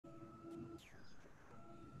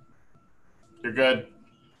You're good.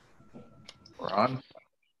 We're on.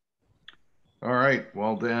 All right.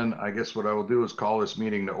 Well, then I guess what I will do is call this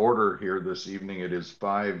meeting to order here this evening. It is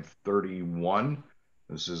 5:31.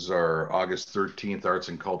 This is our August 13th Arts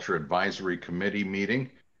and Culture Advisory Committee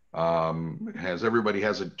meeting. Has everybody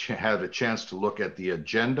had a chance to look at the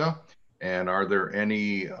agenda? And are there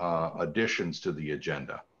any additions to the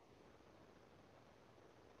agenda?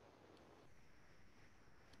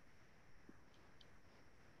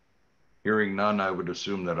 Hearing none, I would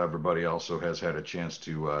assume that everybody also has had a chance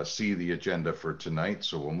to see the agenda for tonight.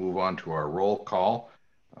 So we'll move on to our roll call.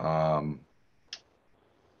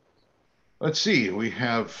 Let's see, we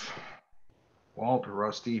have Walt,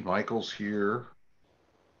 Rusty, Michael's here.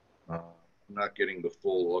 I'm not getting the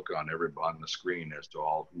full look on everybody on the screen as to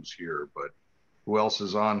all who's here, but who else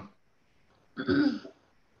is on?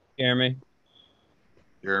 Jeremy.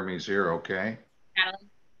 Jeremy's here, okay. Madeline.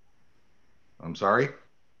 I'm sorry?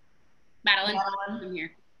 Madeline. I'm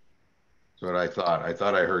here. That's what I thought. I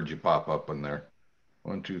thought I heard you pop up in there.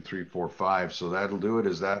 1, 2, 3, 4, 5. So that'll do it.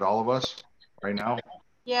 Is that all of us right now?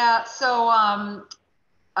 Yeah, so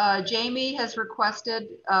Jamie has requested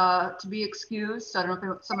to be excused. So I don't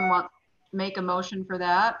know if someone wants to make a motion for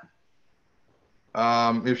that.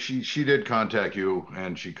 If she did contact you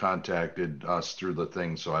and she contacted us through the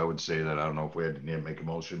thing, so I would say that I don't know if we had to make a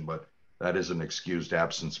motion, but that is an excused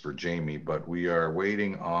absence for Jamie. But we are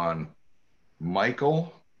waiting on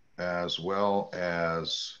Michael as well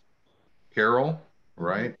as Carol,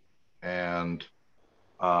 right? And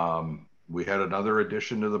we had another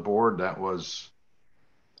addition to the board that was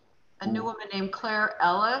a new woman named Claire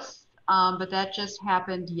Ellis, but that just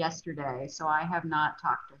happened yesterday, so I have not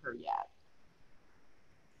talked to her yet.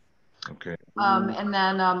 okay. And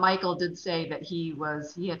then Michael did say that his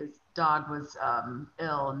dog was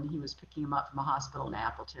ill and he was picking him up from a hospital in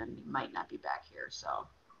Appleton. He might not be back here, so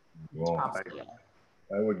Well,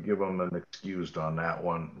 I would give him an excused on that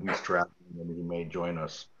one. He's traveling and he may join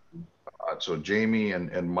us. So Jamie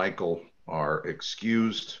and Michael are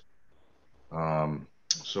excused.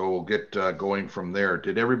 So we'll get going from there.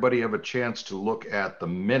 Did everybody have a chance to look at the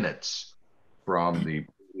minutes from the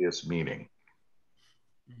previous meeting?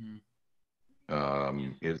 Mm-hmm.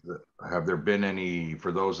 Have there been any,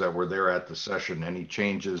 for those that were there at the session, any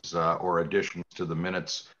changes or additions to the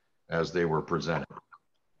minutes as they were presented?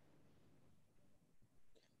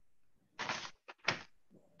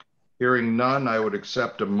 Hearing none, I would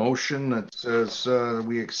accept a motion that says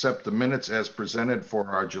we accept the minutes as presented for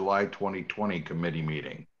our July 2020 committee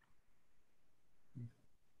meeting.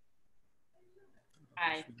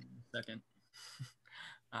 Aye. Second.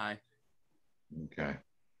 Aye. Okay.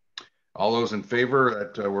 All those in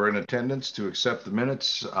favor that were in attendance to accept the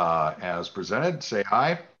minutes as presented, say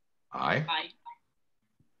aye. Aye. Aye.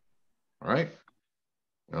 All right.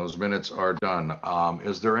 Those minutes are done.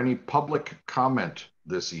 Is there any public comment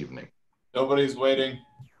this evening? Nobody's waiting.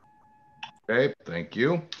 Okay, thank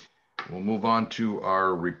you. We'll move on to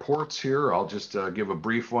our reports here. I'll just give a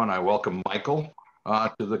brief one. I welcome Michael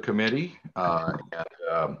to the committee.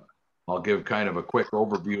 I'll give kind of a quick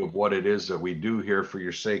overview of what it is that we do here for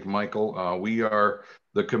your sake, Michael. We are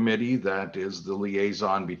the committee that is the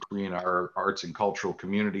liaison between our arts and cultural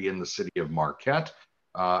community in the city of Marquette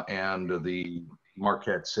and the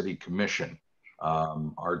Marquette City Commission.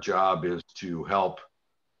 Our job is to help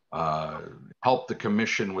the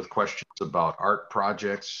commission with questions about art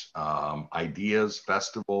projects, ideas,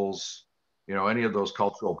 festivals, any of those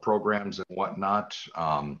cultural programs and whatnot.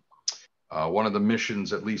 One of the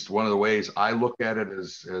missions, at least one of the ways I look at it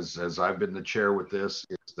as I've been the chair with this,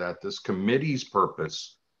 is that this committee's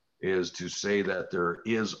purpose is to say that there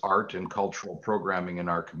is art and cultural programming in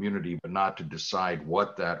our community, but not to decide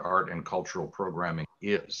what that art and cultural programming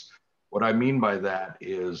is. What I mean by that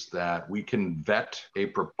is that we can vet a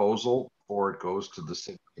proposal before it goes to the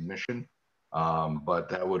city commission, but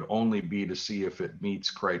that would only be to see if it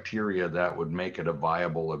meets criteria that would make it a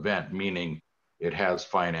viable event, meaning it has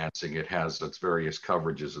financing, it has its various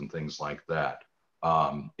coverages and things like that.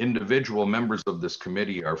 Individual members of this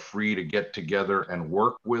committee are free to get together and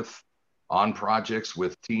work on projects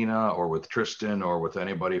with Tina or with Tristan or with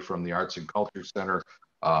anybody from the Arts and Culture Center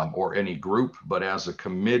or any group, but as a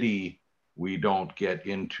committee, we don't get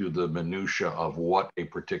into the minutia of what a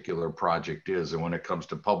particular project is. And when it comes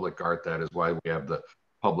to public art, that is why we have the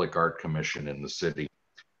Public Art Commission in the city.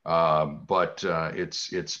 But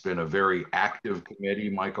it's been a very active committee.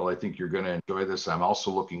 Michael, I think you're going to enjoy this. I'm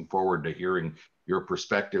also looking forward to hearing your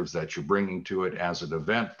perspectives that you're bringing to it as an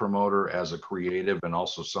event promoter, as a creative, and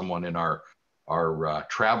also someone in our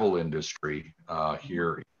travel industry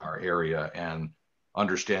here in our area. And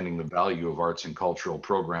understanding the value of arts and cultural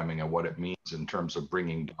programming and what it means in terms of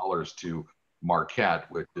bringing dollars to Marquette,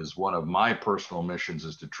 which is one of my personal missions,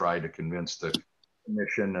 is to try to convince the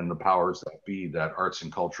commission and the powers that be that arts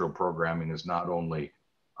and cultural programming is not only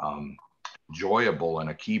enjoyable and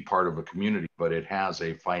a key part of a community, but it has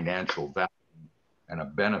a financial value and a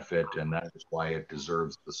benefit, and that is why it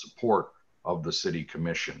deserves the support of the city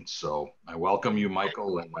commission. So I welcome you,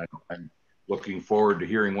 Michael, and I'm looking forward to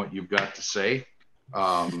hearing what you've got to say.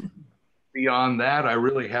 Beyond that, I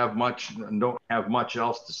really don't have much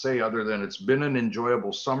else to say other than it's been an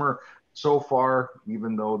enjoyable summer so far,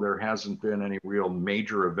 even though there hasn't been any real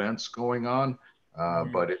major events going on.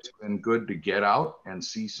 But it's been good to get out and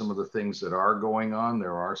see some of the things that are going on.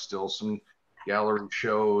 There are still some gallery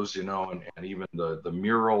shows, you know, and even the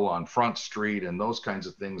mural on Front Street and those kinds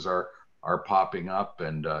of things are popping up,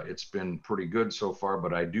 and it's been pretty good so far.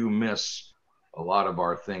 But I do miss a lot of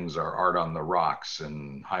our things, our art on the rocks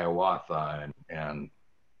and Hiawatha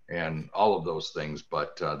and all of those things,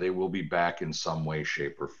 but they will be back in some way,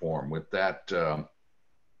 shape, or form. With that,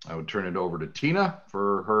 I would turn it over to Tina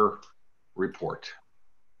for her report.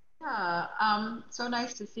 Yeah, so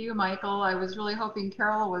nice to see you, Michael. I was really hoping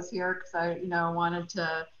Carol was here because I, wanted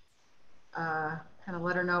to kind of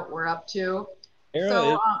let her know what we're up to.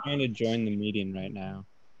 Carol is trying to join the meeting right now.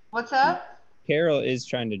 What's that? Carol is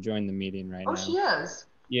trying to join the meeting right now. Oh, she is?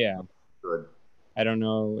 Yeah. Good. I don't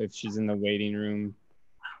know if she's in the waiting room,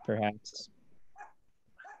 perhaps.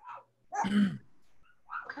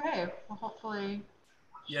 Okay, well, hopefully.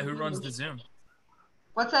 Yeah, who runs the Zoom?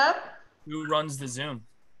 What's that? Who runs the Zoom?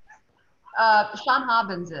 Sean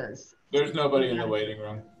Hobbins is. There's nobody in the waiting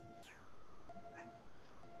room.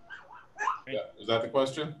 Yeah, is that the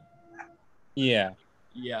question? Yeah.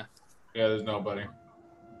 Yeah. Yeah, there's nobody.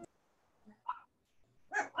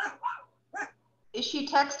 Is she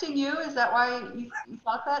texting you? Is that why you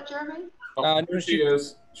thought that, Jeremy? Oh, No, she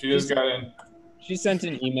is. She just got in. She sent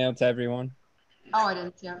an email to everyone. Oh, I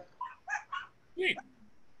didn't see it. Sweet.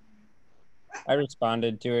 I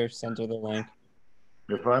responded to her, sent her the link.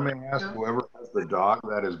 If I may ask, whoever has the dog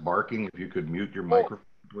that is barking, if you could mute your microphone,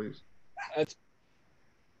 please. That's...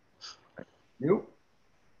 Mute.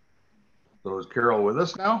 So is Carol with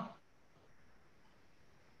us now?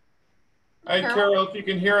 Hi, Carol. If you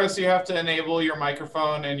can hear us, you have to enable your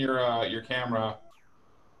microphone and your camera.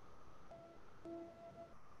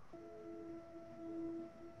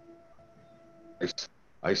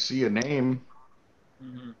 I see a name.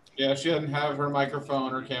 Mm-hmm. Yeah, she doesn't have her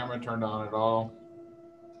microphone or camera turned on at all.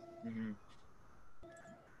 Mm-hmm.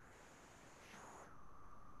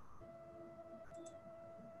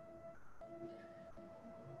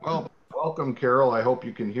 Well, welcome, Carol. I hope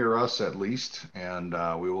you can hear us at least, and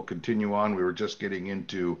we will continue on. We were just getting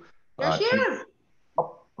into. There she is.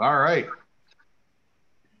 Oh, all right.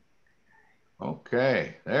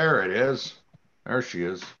 Okay, there it is. There she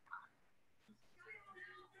is.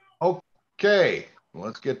 Okay,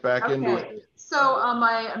 let's get back into it. So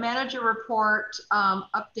my manager report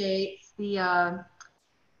updates. The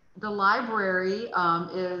library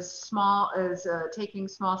is taking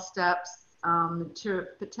small steps to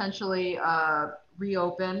potentially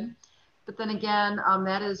reopen. But then again,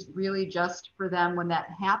 that is really just for them when that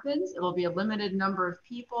happens. It'll be a limited number of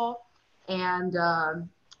people, and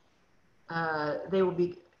they will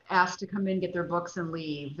be asked to come in, get their books, and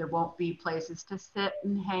leave. There won't be places to sit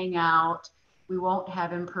and hang out. We won't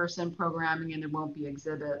have in-person programming, and there won't be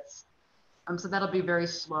exhibits. So that'll be very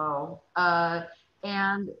slow.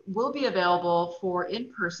 And we'll be available for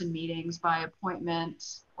in-person meetings by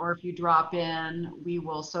appointment, or if you drop in, we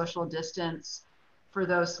will social distance for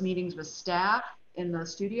those meetings with staff in the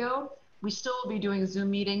studio. We still will be doing Zoom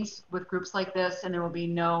meetings with groups like this, and there will be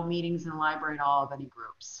no meetings in the library at all of any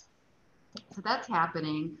groups. So that's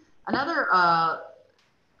happening. Another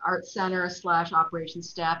art center / operations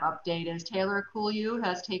staff update is Taylor Coolyu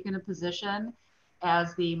has taken a position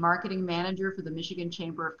as the marketing manager for the Michigan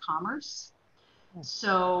Chamber of Commerce.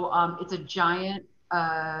 So it's a giant,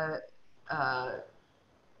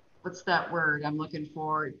 what's that word I'm looking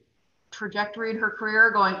for? Trajectory in her career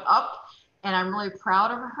going up, and I'm really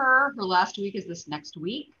proud of her. Her last week is this next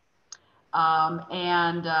week.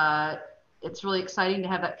 It's really exciting to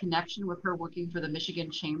have that connection with her working for the Michigan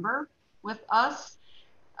Chamber with us.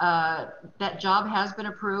 That job has been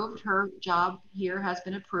approved. Her job here has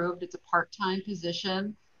been approved. It's a part-time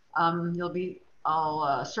position.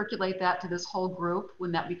 I'll circulate that to this whole group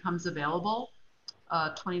when that becomes available,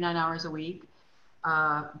 29 hours a week.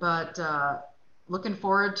 Looking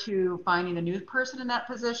forward to finding a new person in that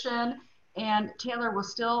position And Taylor will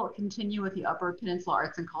still continue with the Upper Peninsula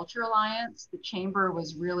Arts and Culture Alliance. The Chamber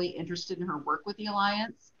was really interested in her work with the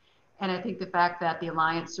Alliance. And I think the fact that the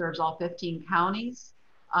Alliance serves all 15 counties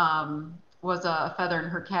was a feather in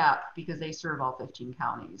her cap because they serve all 15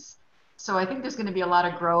 counties. So I think there's going to be a lot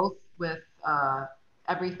of growth with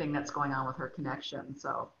everything that's going on with her connection.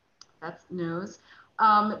 So that's news.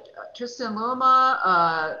 Tristan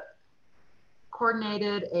Luma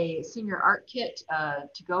coordinated a senior art kit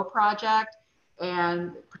to go project,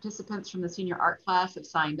 and participants from the senior art class have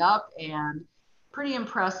signed up, and pretty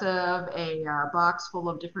impressive, a box full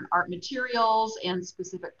of different art materials and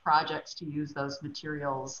specific projects to use those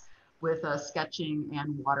materials with sketching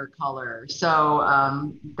and watercolor.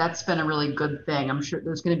 So that's been a really good thing. I'm sure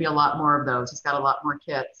there's going to be a lot more of those. It's got a lot more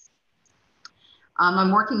kits.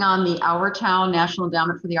 I'm working on the Our Town National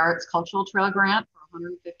Endowment for the Arts Cultural Trail Grant for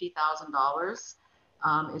 $150,000.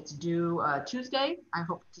 It's due Tuesday. I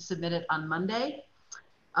hope to submit it on Monday.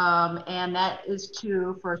 And that is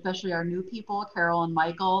for especially our new people, Carol and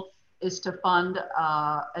Michael, is to fund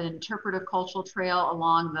an interpretive cultural trail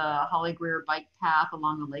along the Holly Greer bike path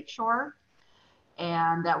along the lakeshore.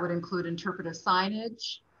 And that would include interpretive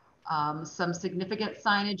signage, some significant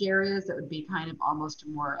signage areas that would be kind of almost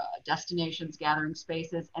more destinations, gathering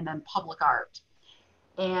spaces, and then public art.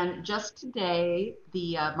 And just today,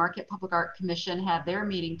 the Marquette Public Art Commission had their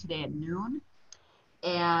meeting today at noon.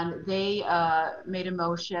 And they made a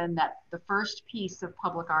motion that the first piece of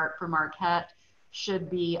public art for Marquette should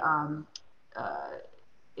be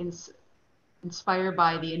inspired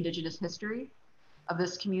by the Indigenous history of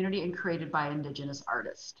this community and created by Indigenous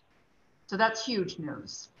artists. So that's huge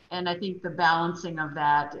news. And I think the balancing of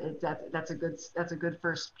that, that's a good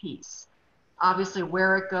first piece. Obviously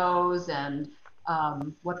where it goes and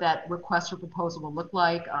what that request for proposal will look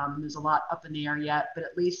like, there's a lot up in the air yet, but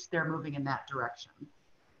at least they're moving in that direction.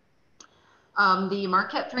 The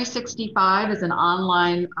Marquette 365 is an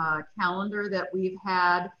online calendar that we've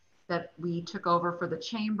had that we took over for the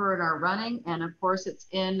Chamber and are running. And of course, it's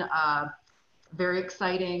in very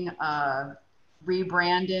exciting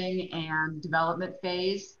rebranding and development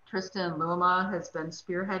phase. Tristan Luma has been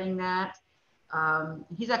spearheading that.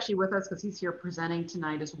 He's actually with us because he's here presenting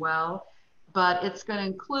tonight as well. But it's going to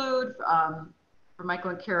include, for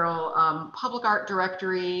Michael and Carol, public art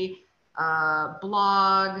directory,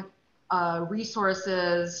 blog,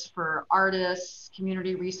 resources for artists,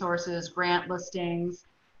 community resources, grant listings,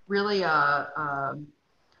 really a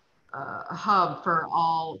hub for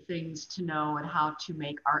all things to know and how to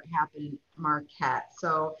make art happen in Marquette.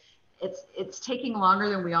 So it's taking longer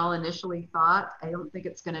than we all initially thought. I don't think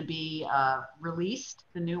it's going to be released,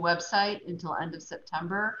 the new website, until end of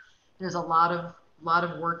September. There's a lot of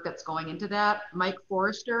work that's going into that. Mike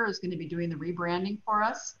Forrester is going to be doing the rebranding for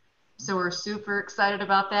us. So we're super excited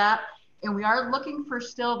about that. And we are looking for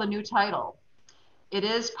still the new title. It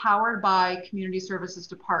is powered by Community Services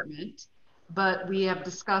Department, but we have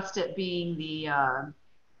discussed it being the,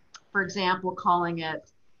 for example, calling it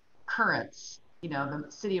Currents, the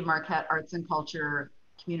City of Marquette Arts and Culture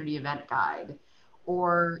Community Event Guide.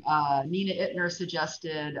 Or Nina Ittner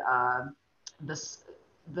suggested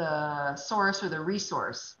the source or the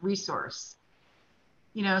resource.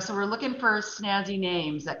 So we're looking for snazzy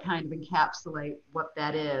names that kind of encapsulate what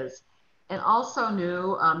that is. And also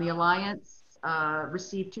new, the Alliance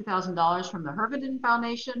received $2,000 from the Hervenden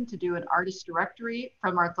Foundation to do an artist directory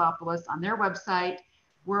from Arthopolis on their website.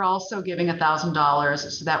 We're also giving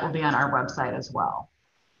 $1,000, so that will be on our website as well.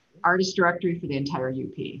 Artist directory for the entire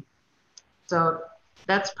UP. So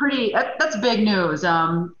that's big news,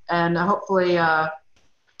 and hopefully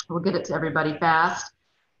we'll get it to everybody fast.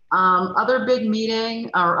 Other big meeting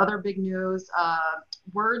or other big news,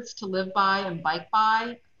 Words to Live By and Bike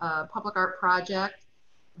By, public art project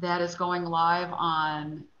that is going live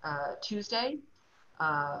on Tuesday.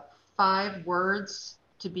 5 words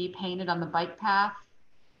to be painted on the bike path,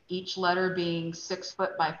 each letter being 6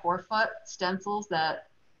 foot by 4 foot stencils that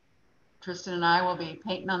Tristan and I will be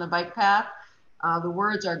painting on the bike path. The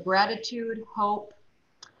words are gratitude, hope,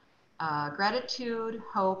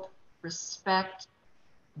 respect,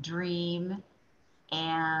 dream,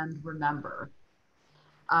 and remember.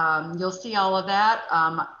 You'll see all of that.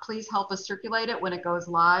 Please help us circulate it when it goes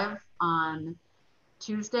live on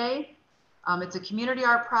Tuesday. It's a community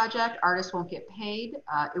art project. Artists won't get paid.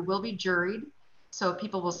 It will be juried. So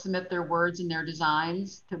people will submit their words and their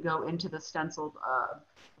designs to go into the stenciled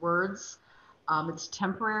words. It's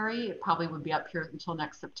temporary. It probably would be up here until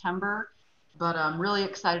next September. But I'm really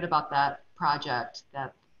excited about that project,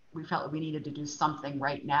 that we felt we needed to do something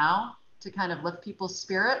right now to kind of lift people's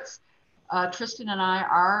spirits. Tristan and I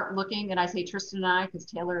are looking, and I say Tristan and I because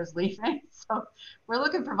Taylor is leaving. So we're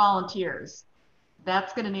looking for volunteers.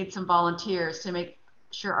 That's going to need some volunteers to make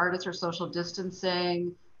sure artists are social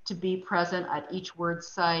distancing, to be present at each word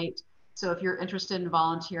site. So if you're interested in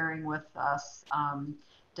volunteering with us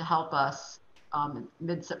to help us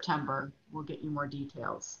mid-September, we'll get you more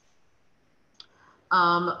details.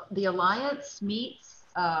 The Alliance meets,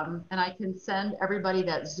 and I can send everybody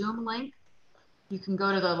that Zoom link. You can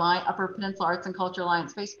go to the Upper Peninsula Arts and Culture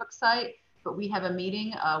Alliance Facebook site, but we have a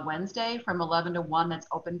meeting Wednesday from 11 to 1 that's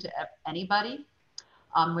open to anybody.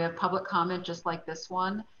 We have public comment just like this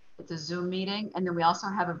one. It's a Zoom meeting. And then we also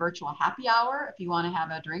have a virtual happy hour. If you want to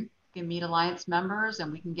have a drink, you can meet Alliance members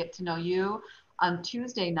and we can get to know you on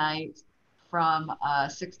Tuesday night from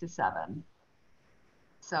 6 to 7.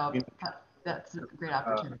 So that's a great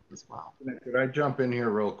opportunity as well. Could I jump in here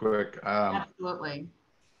real quick? Absolutely.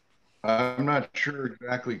 I'm not sure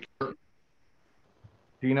exactly.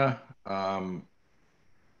 Tina,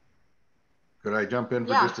 could I jump in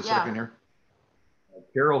for just a second here?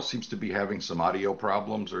 Carol seems to be having some audio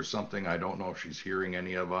problems or something. I don't know if she's hearing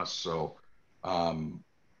any of us. So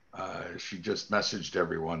she just messaged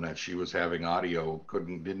everyone that she was having audio,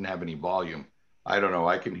 didn't have any volume. I don't know.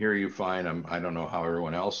 I can hear you fine. I don't know how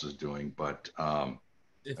everyone else is doing, but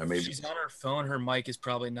if she's on her phone, her mic is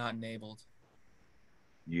probably not enabled.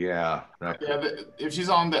 Yeah. If she's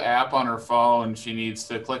on the app on her phone, she needs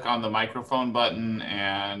to click on the microphone button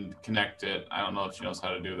and connect it. I don't know if she knows how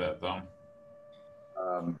to do that though.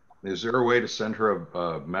 Is there a way to send her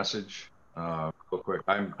a message real quick?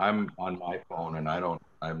 I'm on my phone and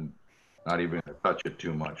I'm not even gonna touch it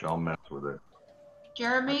too much. I'll mess with it.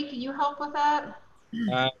 Jeremy, can you help with that?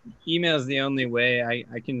 Email is the only way.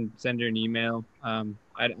 I can send her an email. I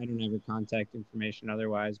don't have her contact information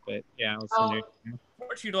otherwise, but yeah, I'll send her. Why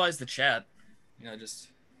don't you utilize the chat? Just.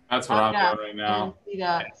 That's what I'm doing right now. I didn't see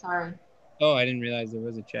that. Sorry. Oh, I didn't realize there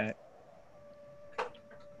was a chat. I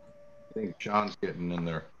think Sean's getting in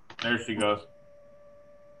there. There she goes.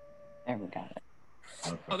 There we got it.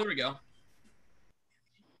 Okay. Oh, there we go.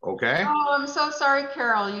 Okay. Oh, I'm so sorry,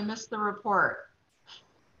 Carol. You missed the report.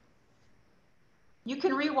 You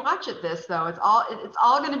can rewatch it. Though it's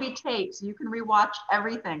all going to be taped, so you can rewatch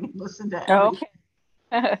everything and listen to everything.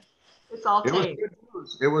 Okay. It's all taped.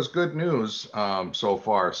 It was good news so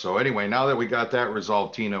far. So anyway, now that we got that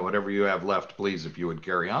resolved, Tina, whatever you have left, please, if you would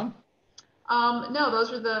carry on. No,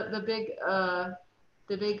 those are the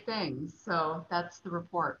big things. So that's the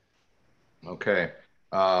report. Okay.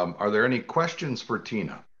 Are there any questions for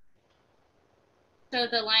Tina? So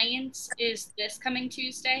the Alliance is this coming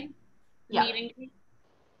Tuesday? Yeah. Meeting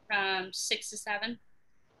from 6 to 7.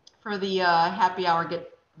 For the happy hour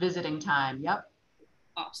visiting time. Yep.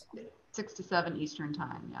 Awesome. 6 to 7 Eastern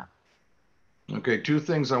time. Yeah. Okay, two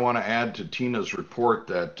things I want to add to Tina's report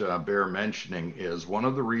that bear mentioning is one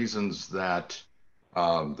of the reasons that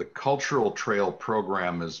the Cultural Trail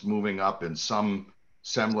program is moving up in some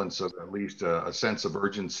semblance of at least a sense of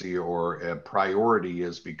urgency or a priority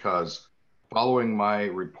is because following my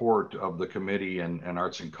report of the committee and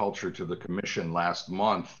arts and culture to the commission last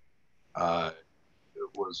month, it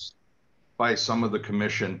was by some of the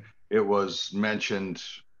commission, it was mentioned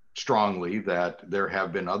strongly that there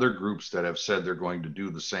have been other groups that have said they're going to do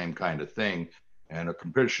the same kind of thing. And a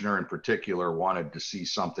commissioner in particular wanted to see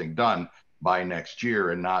something done by next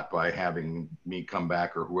year and not by having me come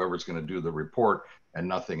back or whoever's going to do the report, and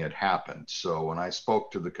nothing had happened. So when I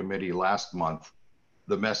spoke to the committee last month,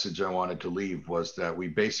 the message I wanted to leave was that we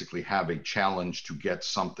basically have a challenge to get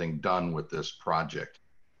something done with this project.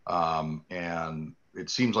 And it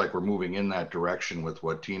seems like we're moving in that direction with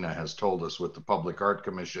what Tina has told us with the Public Art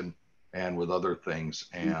Commission and with other things.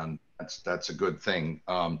 And that's a good thing.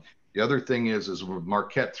 The other thing is with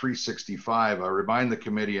Marquette 365, I remind the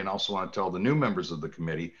committee and also want to tell the new members of the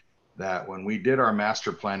committee that when we did our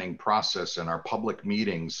master planning process and our public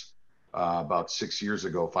meetings about 6 years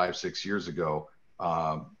ago, 5-6 years ago,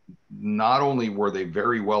 not only were they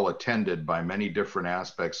very well attended by many different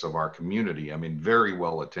aspects of our community, I mean, very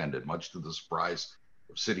well attended, much to the surprise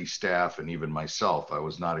of city staff and even myself. I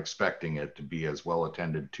was not expecting it to be as well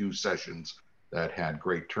attended, 2 sessions that had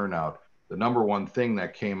great turnout. The number one thing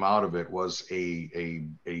that came out of it was a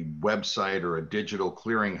website or a digital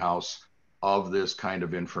clearinghouse of this kind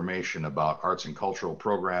of information about arts and cultural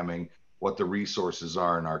programming, what the resources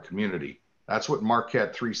are in our community. That's what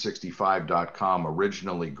Marquette365.com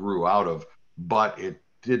originally grew out of, but it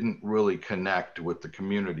didn't really connect with the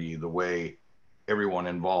community the way everyone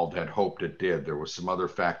involved had hoped it did. There were some other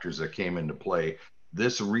factors that came into play.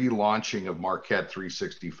 This relaunching of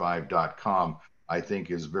Marquette365.com, I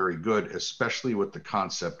think is very good, especially with the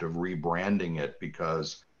concept of rebranding it,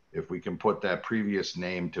 because if we can put that previous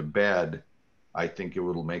name to bed, I think it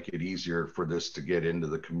will make it easier for this to get into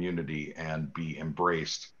the community and be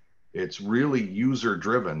embraced. It's really user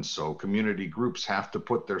driven, so community groups have to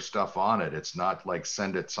put their stuff on it. It's not like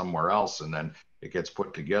send it somewhere else and then it gets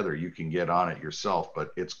put together. You can get on it yourself,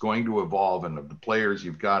 but it's going to evolve. And the players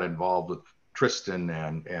you've got involved with Tristan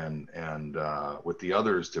and with the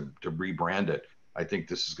others to rebrand it, I think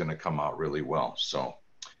this is going to come out really well. So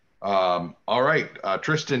all right,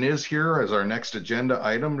 Tristan is here as our next agenda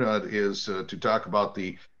item is to talk about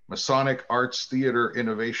the Masonic Arts Theater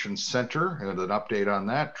Innovation Center and an update on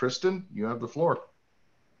that. Tristan, you have the floor.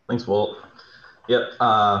 Thanks, Walt. Yep,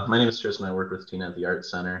 my name is Tristan. I work with Tina at the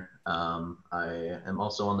Arts Center. I am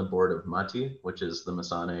also on the board of MATI, which is the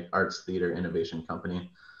Masonic Arts Theater Innovation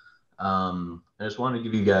Company. I just wanted to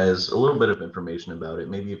give you guys a little bit of information about it.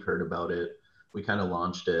 Maybe you've heard about it. We kind of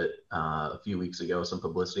launched it a few weeks ago. Some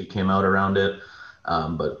publicity came out around it,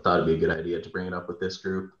 but thought it'd be a good idea to bring it up with this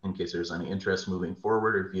group in case there's any interest moving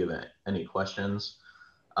forward or if you have any questions.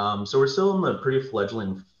 So we're still in the pretty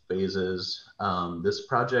fledgling phases. This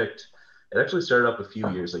project, it actually started up a few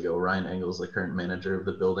years ago. Ryan Engels, the current manager of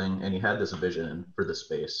the building, and he had this vision for the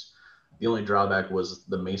space. The only drawback was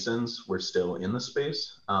the Masons were still in the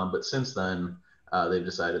space, but since then, they've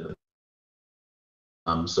decided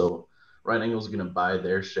that. So Ryan Engels is going to buy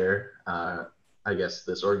their share. I guess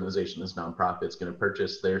this organization, this nonprofit, is going to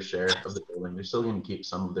purchase their share of the building. They're still going to keep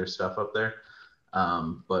some of their stuff up there.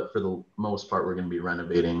 But for the most part, we're going to be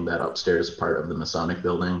renovating that upstairs part of the Masonic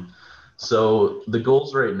building. So the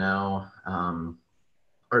goals right now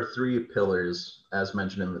are 3 pillars, as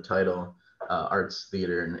mentioned in the title, arts,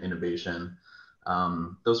 theater, and innovation.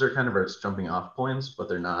 Those are kind of our jumping off points, but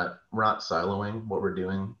we're not siloing what we're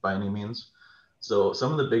doing by any means. So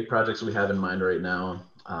some of the big projects we have in mind right now,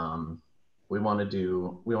 we want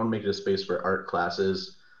to make it a space for art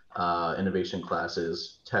classes, innovation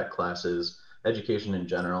classes, tech classes, education in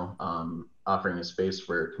general, offering a space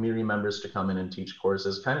for community members to come in and teach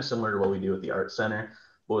courses, kind of similar to what we do at the Art Center,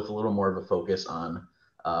 but with a little more of a focus on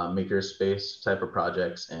makerspace type of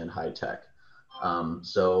projects and high tech.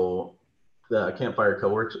 So the Campfire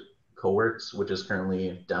Coworks, which is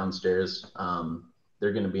currently downstairs,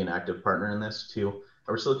 they're going to be an active partner in this too.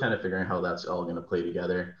 We're still kind of figuring how that's all going to play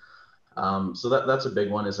together. So that's a big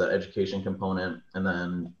one, is that education component. And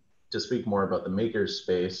then to speak more about the makers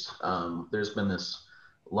space, there's been this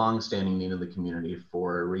long-standing need in the community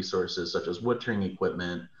for resources such as wood turning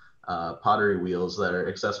equipment, pottery wheels that are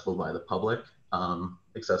accessible by the public,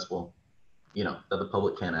 accessible, that the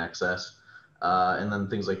public can access, and then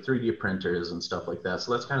things like 3D printers and stuff like that.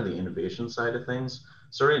 So that's kind of the innovation side of things.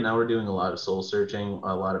 So right now we're doing a lot of soul searching,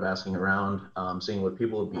 a lot of asking around, seeing what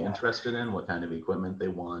people would be interested in, what kind of equipment they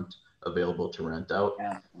want available to rent out.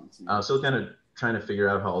 So kind of trying to figure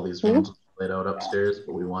out how all these rooms are laid out upstairs,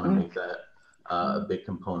 but we want to make that a big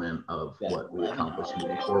component of what we accomplish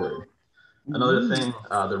moving forward. Another thing,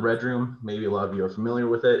 the Red Room, maybe a lot of you are familiar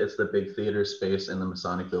with it. It's the big theater space in the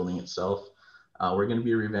Masonic building itself. We're going to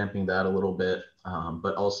be revamping that a little bit,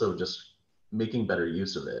 but also just making better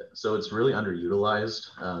use of it. So it's really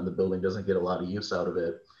underutilized. The building doesn't get a lot of use out of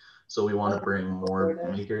it. So we want to bring more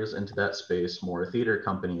makers into that space, more theater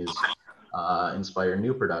companies, inspire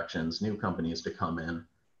new productions, new companies to come in,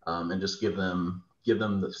 and just give them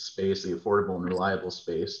the space, the affordable and reliable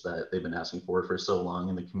space that they've been asking for so long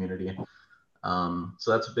in the community.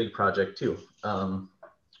 So that's a big project too.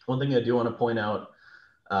 One thing I do want to point out,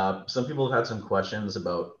 some people have had some questions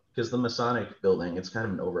about, because the Masonic building, it's kind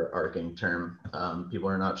of an overarching term. People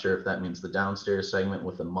are not sure if that means the downstairs segment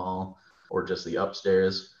with the mall or just the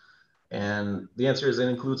upstairs. And the answer is it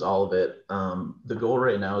includes all of it. The goal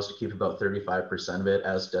right now is to keep about 35% of it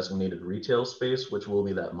as designated retail space, which will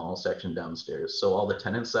be that mall section downstairs. So all the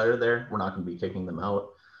tenants that are there, we're not going to be kicking them out.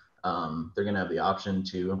 They're going to have the option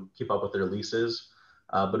to keep up with their leases.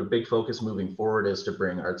 But a big focus moving forward is to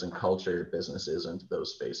bring arts and culture businesses into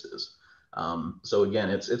those spaces. So again,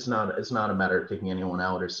 it's not a matter of kicking anyone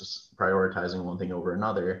out or prioritizing one thing over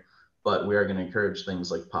another, but we are going to encourage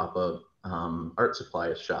things like pop-up art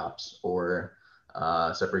supply shops or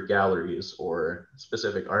separate galleries or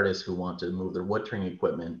specific artists who want to move their wood turning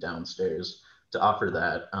equipment downstairs to offer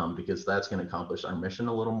that, because that's going to accomplish our mission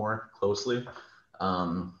a little more closely.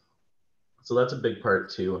 So that's a big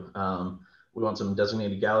part too. We want some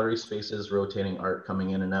designated gallery spaces, rotating art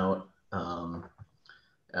coming in and out.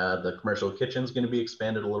 The commercial kitchen is going to be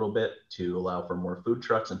expanded a little bit to allow for more food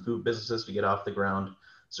trucks and food businesses to get off the ground.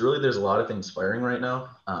 So really there's a lot of things firing right now.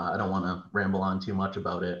 I don't want to ramble on too much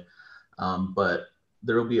about it, but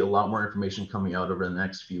there will be a lot more information coming out over the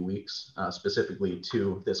next few weeks, specifically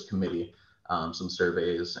to this committee, some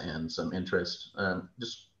surveys and some interest.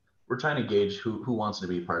 Just we're trying to gauge who wants to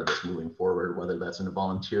be part of this moving forward, whether that's in a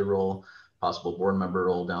volunteer role, possible board member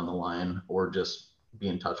role down the line, or just be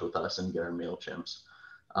in touch with us and get our MailChimps.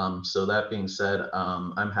 So that being said,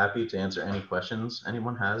 I'm happy to answer any questions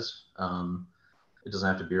anyone has. It doesn't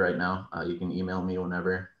have to be right now. You can email me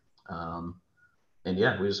whenever. And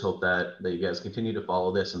yeah, we just hope that you guys continue to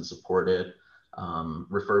follow this and support it.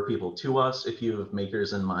 Refer people to us if you have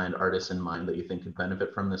makers in mind, artists in mind that you think could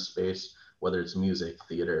benefit from this space, whether it's music,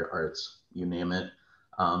 theater, arts, you name it.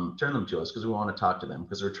 Turn them to us because we want to talk to them,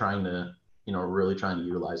 because we're trying to, really trying to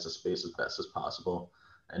utilize the space as best as possible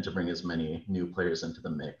and to bring as many new players into the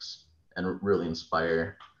mix and really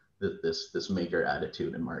inspire this maker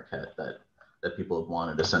attitude in Marquette that people have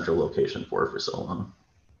wanted a central location for so long.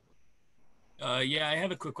 Yeah, I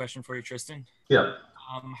have a quick question for you, Tristan. Yeah.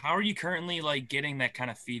 How are you currently getting that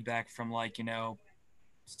kind of feedback from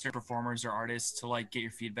certain performers or artists to get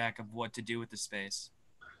your feedback of what to do with the space?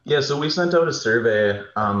 Yeah, so we sent out a survey.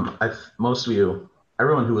 Most of you,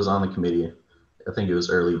 everyone who was on the committee, I think it was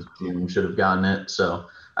early June, should have gotten it. So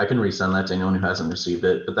I can resend that to anyone who hasn't received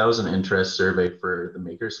it. But that was an interest survey for the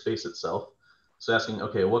makerspace itself. So asking,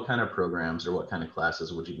 okay, what kind of programs or what kind of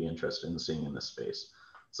classes would you be interested in seeing in this space?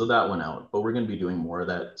 So that went out, but we're going to be doing more of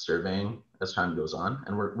that surveying as time goes on.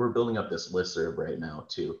 And we're building up this listserv right now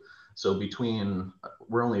too. So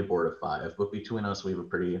we're only a board of 5, but between us, we have a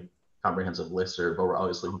pretty comprehensive listserv, but we're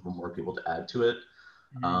always looking for more people to add to it.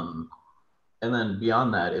 Mm-hmm. And then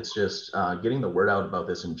beyond that, it's just getting the word out about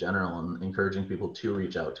this in general and encouraging people to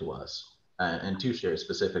reach out to us and to share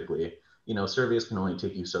specifically. Surveys can only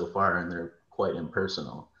take you so far and they're quite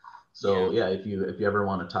impersonal. So yeah, if you ever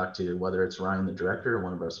want to talk to, whether it's Ryan, the director, or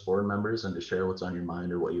one of our board members, and to share what's on your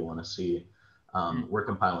mind or what you want to see, we're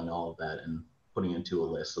compiling all of that and putting into a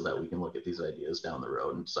list so that we can look at these ideas down the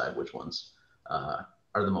road and decide which ones are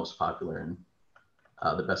the most popular and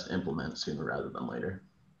the best to implement sooner rather than later.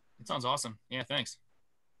 That sounds awesome. Yeah, thanks.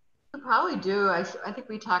 We probably do. I think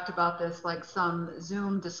we talked about this, some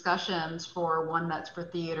Zoom discussions for one that's for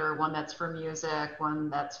theater, one that's for music, one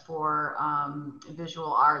that's for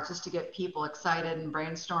visual arts, just to get people excited and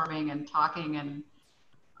brainstorming and talking in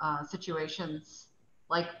situations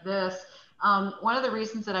like this. One of the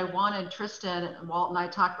reasons that I wanted Tristan, and Walt and I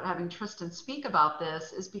talked about having Tristan speak about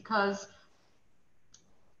this, is because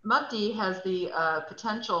MUTD has the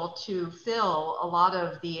potential to fill a lot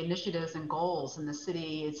of the initiatives and goals in the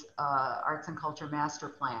city's arts and culture master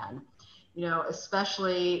plan,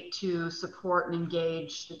 especially to support and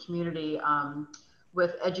engage the community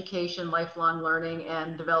with education, lifelong learning,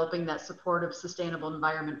 and developing that supportive, sustainable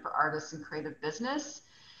environment for artists and creative business.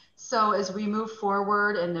 So as we move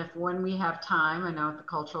forward, and when we have time, I know at the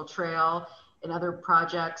Cultural Trail and other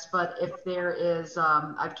projects, but if there is,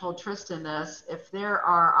 I've told Tristan this, if there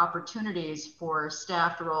are opportunities for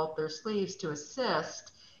staff to roll up their sleeves to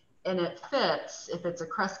assist, and it fits, if it's a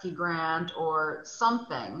Kresge grant or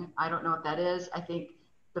something, I don't know what that is, I think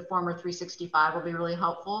the former 365 will be really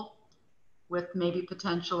helpful with maybe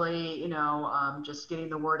potentially, just getting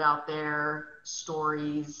the word out there,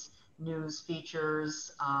 stories, news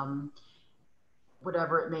features,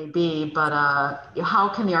 whatever it may be, but how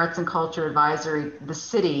can the Arts and Culture Advisory, the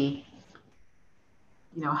city,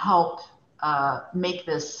 help make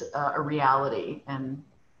this a reality and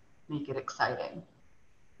make it exciting?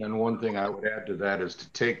 And one thing I would add to that is to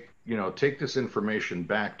take this information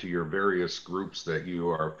back to your various groups that you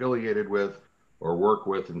are affiliated with or work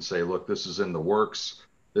with and say, look, this is in the works.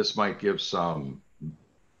 This might give some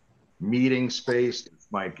meeting space.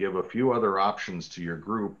 Might give a few other options to your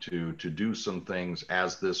group to do some things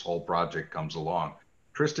as this whole project comes along.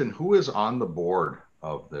 Tristan, who is on the board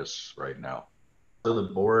of this right now? So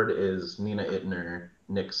the board is Nina Ittner,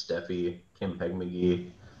 Nick Steffi, Kim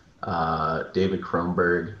Peg-McGee, David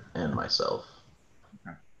Kronberg, and myself.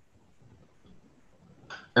 Okay.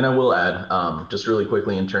 And I will add, just really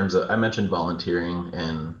quickly in terms of, I mentioned volunteering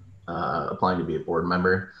and applying to be a board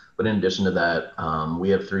member. But in addition to that, we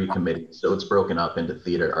have 3 committees. So it's broken up into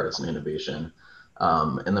theater, arts, and innovation.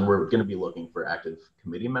 And then we're going to be looking for active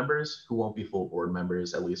committee members who won't be full board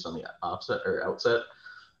members, at least on the outset.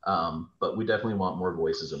 But we definitely want more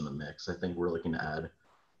voices in the mix. I think we're looking to add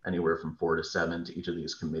anywhere from 4 to 7 to each of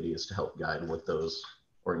these committees to help guide what those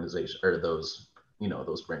organizations or those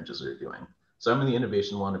branches are doing. So I'm in the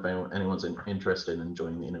innovation one. If anyone's interested in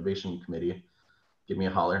joining the innovation committee, give me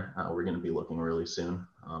a holler. We're going to be looking really soon.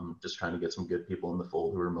 Just trying to get some good people in the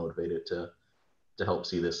fold who are motivated to help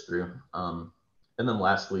see this through. And then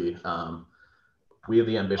lastly, we have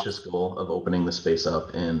the ambitious goal of opening the space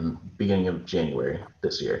up in beginning of January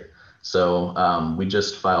this year. So we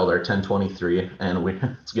just filed our 1023, and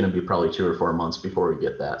it's going to be probably 2 or 4 months before we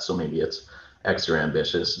get that. So maybe it's extra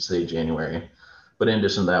ambitious to say January. But in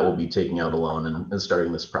addition to that, we'll be taking out a loan and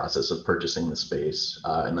starting this process of purchasing the space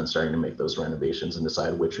and then starting to make those renovations and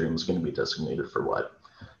decide which room is going to be designated for what.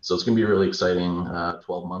 So it's going to be really exciting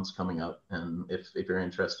 12 months coming up. And if you're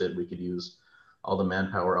interested, we could use all the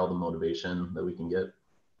manpower, all the motivation that we can get.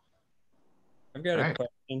 I've got a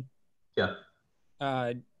question.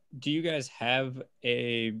 Yeah. Do you guys have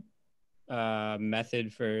a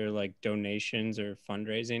method for like donations or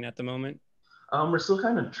fundraising at the moment? We're still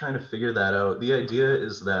kind of trying to figure that out. The idea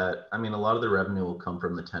is that, I mean, a lot of the revenue will come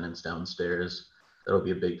from the tenants downstairs. That'll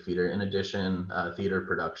be a big feeder. In addition, theater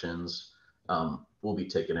productions will be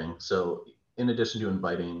ticketing. So in addition to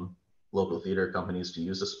inviting local theater companies to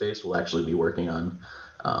use the space, we'll actually be working on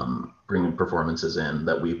bringing performances in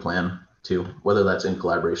that we plan to, whether that's in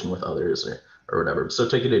collaboration with others or whatever. So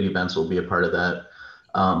ticketed events will be a part of that.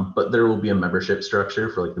 But there will be a membership structure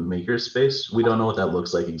for like the maker space. We don't know what that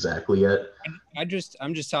looks like exactly yet. I'm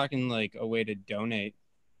just talking like a way to donate.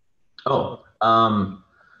 Oh,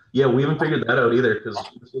 yeah, we haven't figured that out either because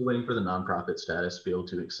we're still waiting for the nonprofit status to be able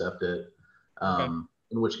to accept it. Okay.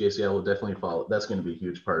 In which case, yeah, we'll definitely follow. That's going to be a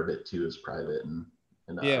huge part of it too, is private and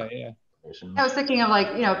yeah. I was thinking of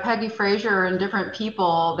like, you know, Peggy Fraser and different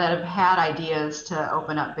people that have had ideas to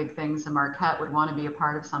open up big things, and Marquette would want to be a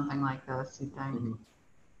part of something like this, you think? Mm-hmm.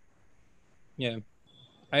 Yeah.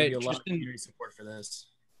 There'd be a lot of community support for this.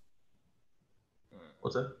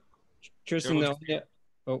 What's that? Tristan, though. Yeah.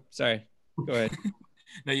 Oh, sorry. Go ahead.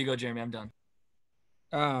 No, you go, Jeremy. I'm done.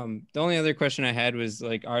 The only other question I had was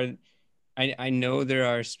like, I know there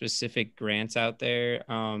are specific grants out there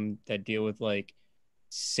that deal with like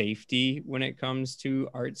safety when it comes to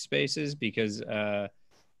art spaces, because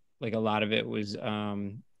like a lot of it was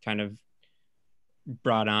kind of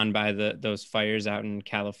brought on by those fires out in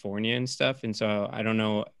California and stuff. And so I don't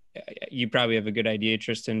know, you probably have a good idea,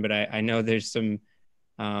 Tristan, but I know there's some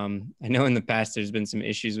I know in the past there's been some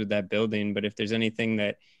issues with that building, but if there's anything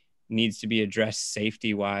that needs to be addressed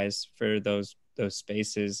safety wise for those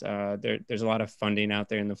spaces, there's a lot of funding out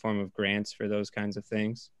there in the form of grants for those kinds of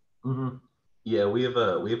things. Mm-hmm. Yeah, we have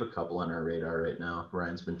a couple on our radar right now.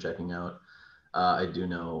 Ryan's been checking out. I do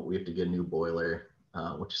know we have to get a new boiler,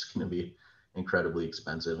 which is going to be incredibly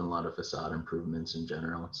expensive, and a lot of facade improvements in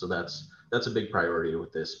general. So that's a big priority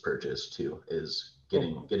with this purchase too, is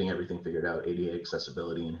getting everything figured out, ADA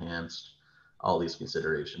accessibility enhanced, all these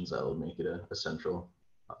considerations that will make it a central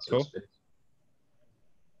space.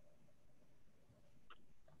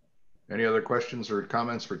 Any other questions or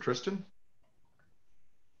comments for Tristan?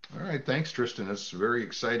 All right, thanks, Tristan. That's very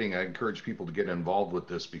exciting. I encourage people to get involved with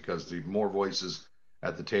this because the more voices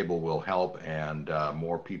at the table will help, and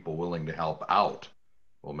more people willing to help out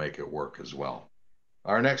will make it work as well.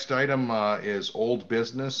 Our next item is old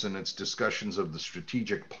business, and it's discussions of the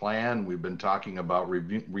strategic plan. We've been talking about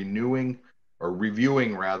reviewing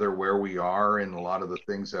where we are in a lot of the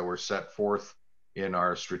things that were set forth in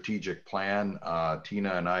our strategic plan.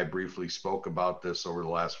 Tina and I briefly spoke about this over the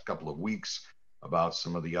last couple of weeks, about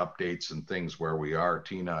some of the updates and things where we are.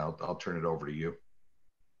 Tina, I'll turn it over to you.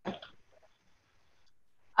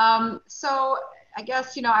 So I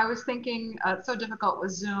guess, you know, I was thinking it's so difficult with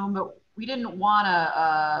Zoom, but we didn't want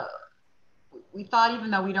to, we thought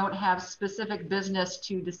even though we don't have specific business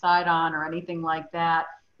to decide on or anything like that,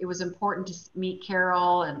 it was important to meet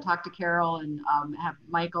Carol and talk to Carol and have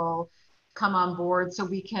Michael come on board so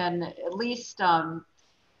we can at least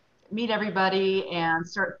meet everybody and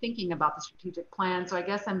start thinking about the strategic plan. So I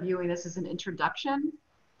guess I'm viewing this as an introduction,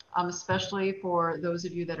 especially for those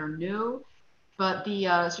of you that are new. But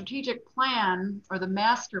the strategic plan, or the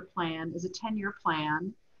master plan, is a 10-year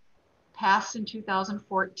plan passed in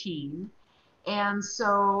 2014. And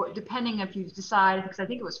so depending if you decide, because I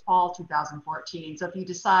think it was fall 2014, so if you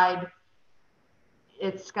decide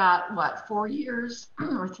it's got what, 4 years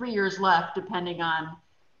or 3 years left, depending on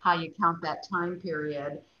how you count that time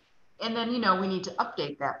period. And then, you know, we need to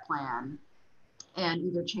update that plan and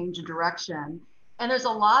either change the direction. And there's a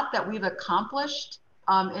lot that we've accomplished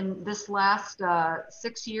in this last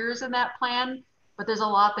 6 years in that plan, but there's a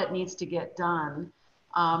lot that needs to get done.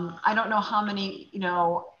 I don't know how many, you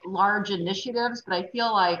know, large initiatives, but I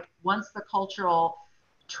feel like once the cultural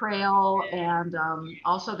trail and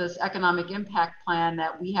also this economic impact plan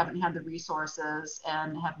that we haven't had the resources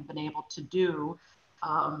and haven't been able to do,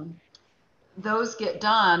 those get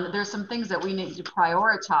done, there's some things that we need to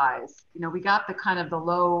prioritize. You know, we got the kind of the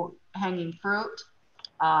low hanging fruit.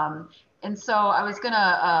 And so I was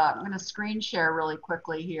I'm gonna screen share really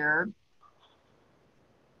quickly here.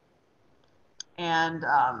 And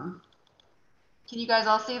can you guys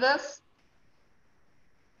all see this?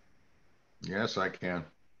 Yes, I can.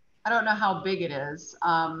 I don't know how big it is.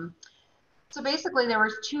 So basically there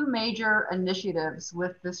were two major initiatives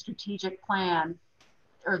with the strategic plan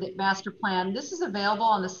or the master plan. This is available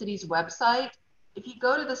on the city's website. If you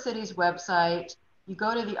go to the city's website, you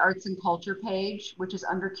go to the arts and culture page, which is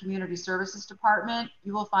under community services department,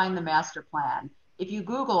 you will find the master plan. If you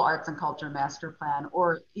Google arts and culture master plan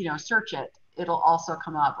or search it, it'll also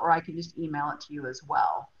come up, or I can just email it to you as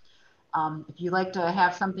well. If you like to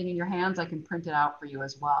have something in your hands, I can print it out for you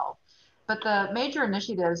as well. But the major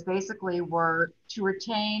initiatives basically were to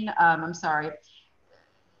retain, the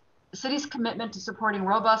city's commitment to supporting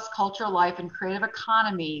robust cultural life and creative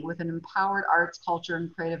economy with an empowered arts, culture,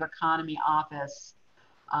 and creative economy office,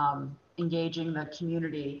 engaging the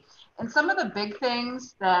community. And some of the big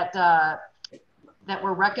things that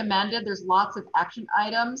were recommended, there's lots of action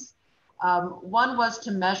items. One was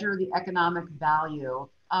to measure the economic value.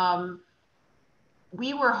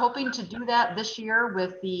 We were hoping to do that this year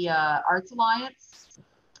with the Arts Alliance.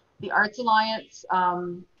 The Arts Alliance,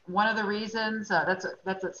 one of the reasons, that's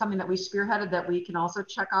something that we spearheaded that we can also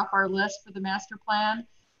check off our list for the master plan.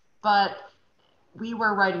 But we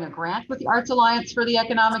were writing a grant with the Arts Alliance for the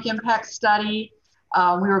economic impact study.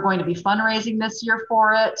 We were going to be fundraising this year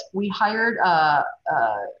for it. We hired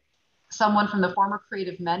someone from the former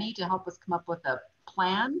Creative Many to help us come up with a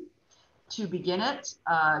plan to begin it.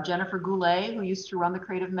 Jennifer Goulet, who used to run the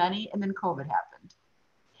Creative Many, and then COVID happened.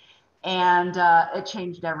 And it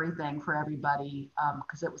changed everything for everybody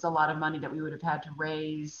because it was a lot of money that we would have had to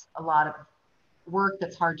raise, a lot of work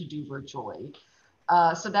that's hard to do virtually.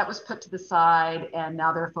 So that was put to the side, and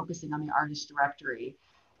now they're focusing on the artist directory.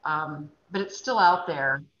 But it's still out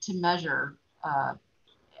there to measure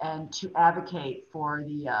and to advocate for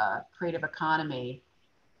the creative economy.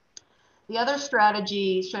 The other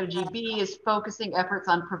strategy B, is focusing efforts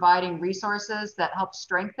on providing resources that help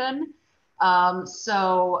strengthen.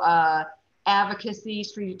 Advocacy,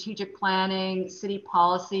 strategic planning, city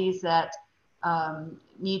policies that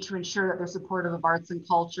need to ensure that they're supportive of arts and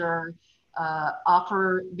culture,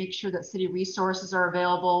 make sure that city resources are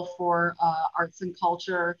available for arts and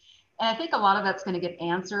culture. And I think a lot of that's going to get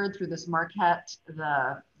answered through this Marquette,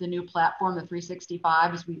 the new platform, the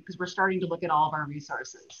 365, because we're starting to look at all of our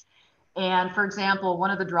resources. And for example,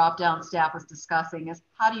 one of the drop-down staff was discussing is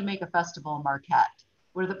how do you make a festival in Marquette?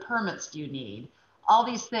 What are the permits do you need? All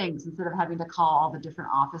these things, instead of having to call all the different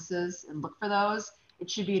offices and look for those, it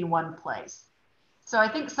should be in one place. So I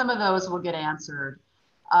think some of those will get answered.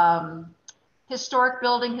 Historic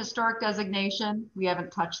building, historic designation, we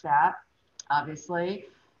haven't touched that, obviously.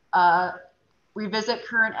 Revisit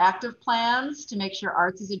current active plans to make sure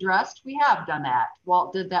arts is addressed. We have done that.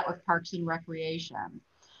 Walt did that with Parks and Recreation.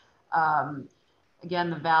 Again,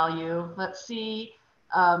 the value. Let's see.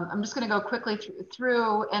 I'm just going to go quickly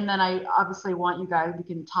through, and then I obviously want you guys, we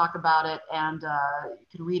can talk about it, and you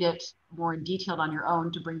can read it more in detail on your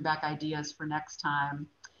own to bring back ideas for next time.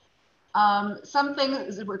 Some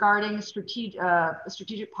things regarding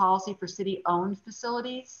strategic policy for city-owned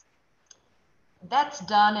facilities. That's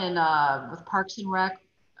done in with Parks and Rec,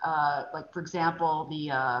 like for example,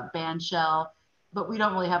 the band shell, but we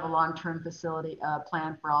don't really have a long-term facility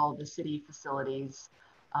plan for all of the city facilities.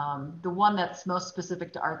 The one that's most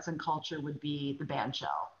specific to arts and culture would be the band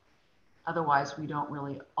shell. Otherwise, we don't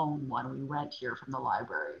really own one. We rent here from the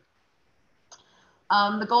library.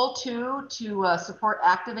 The goal too, to support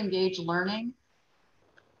active, engaged learning.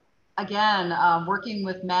 Again, working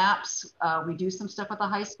with MAPS, we do some stuff at the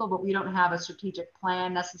high school, but we don't have a strategic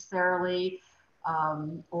plan necessarily,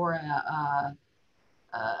 or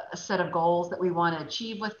a set of goals that we want to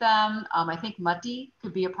achieve with them. I think Mutty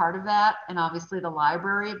could be a part of that, and obviously the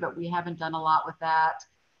library, but we haven't done a lot with that.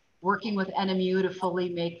 Working with NMU to fully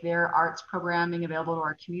make their arts programming available to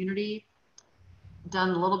our community. Done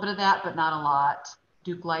a little bit of that, but not a lot.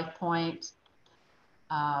 Duke Life Point.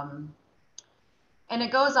 And it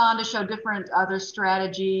goes on to show different other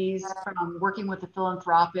strategies from working with the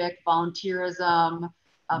philanthropic, volunteerism,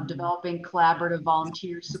 developing collaborative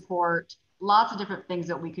volunteer support, lots of different things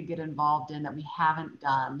that we could get involved in that we haven't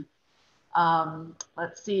done.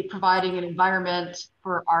 Let's see, providing an environment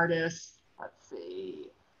for artists. Let's see,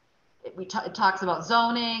 it talks about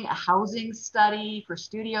zoning, a housing study for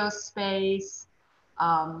studio space.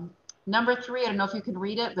 Number 3, I don't know if you can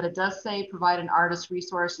read it, but it does say provide an artist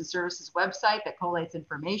resource and services website that collates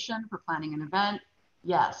information for planning an event.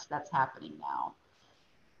 Yes, that's happening now.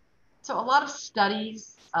 So a lot of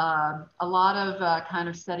studies, a lot of kind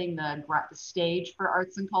of setting the stage for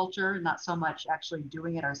arts and culture, not so much actually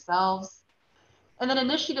doing it ourselves. And then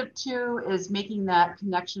initiative 2 is making that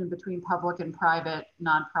connection between public and private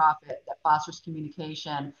nonprofit that fosters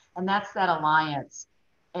communication. And that's that alliance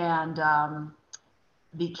and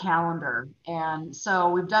the calendar. And so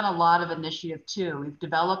we've done a lot of initiative 2. We've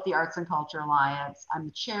developed the Arts and Culture Alliance. I'm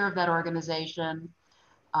the chair of that organization.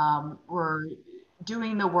 We're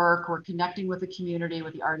doing the work, we're connecting with the community,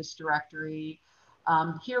 with the artist directory.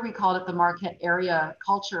 Here we called it the Marquette Area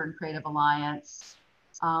Culture and Creative Alliance.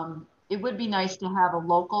 It would be nice to have a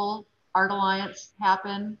local art alliance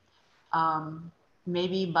happen.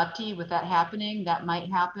 Maybe Mati, with that happening, that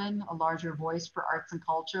might happen, a larger voice for arts and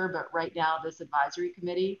culture, but right now this advisory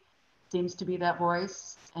committee seems to be that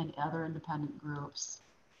voice, and other independent groups.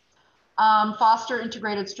 Foster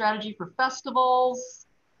integrated strategy for festivals,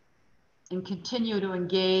 and continue to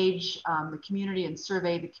engage the community and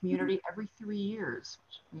survey the community every 3 years,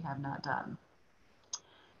 which we have not done.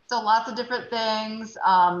 So lots of different things,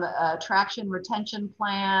 attraction retention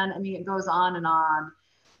plan. I mean, it goes on and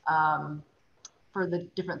on for the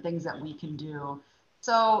different things that we can do.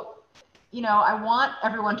 So, you know, I want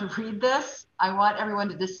everyone to read this. I want everyone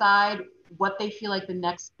to decide what they feel like the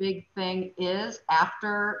next big thing is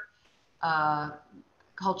after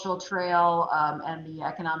Cultural Trail and the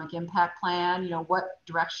economic impact plan. You know, what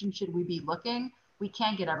direction should we be looking? We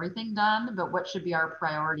can't get everything done, but what should be our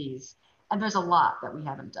priorities? And there's a lot that we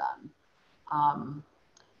haven't done.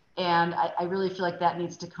 And I really feel like that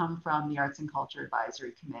needs to come from the Arts and Culture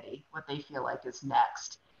Advisory Committee, what they feel like is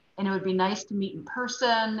next. And it would be nice to meet in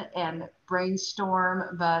person and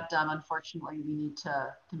brainstorm, but unfortunately we need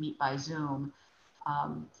to meet by Zoom.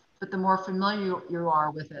 But the more familiar you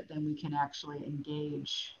are with it, then we can actually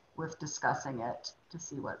engage with discussing it to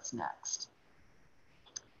see what's next.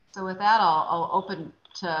 So with that, I'll open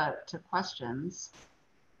to questions.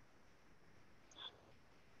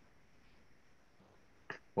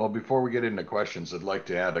 Well, before we get into questions, I'd like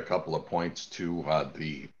to add a couple of points to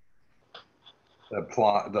the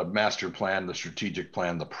master plan, the strategic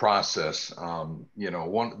plan, the process. You know,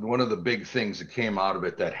 one of the big things that came out of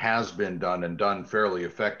it that has been done and done fairly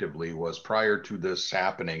effectively was, prior to this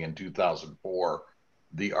happening in 2004,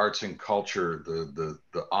 the arts and culture,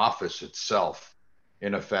 the office itself,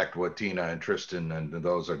 in effect, what Tina and Tristan and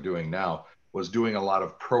those are doing now, was doing a lot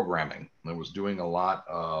of programming. It was doing a lot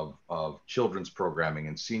of children's programming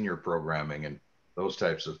and senior programming and those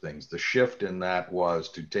types of things. The shift in that was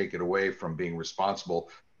to take it away from being responsible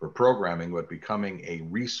for programming, but becoming a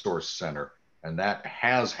resource center. And that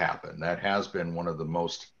has happened. That has been one of the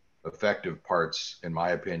most effective parts, in my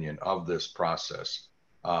opinion, of this process.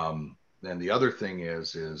 And the other thing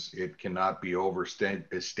is it cannot be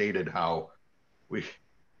overstated how we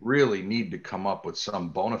really need to come up with some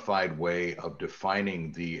bona fide way of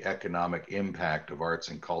defining the economic impact of arts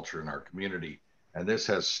and culture in our community. And this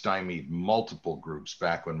has stymied multiple groups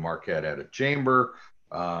back when Marquette had a chamber,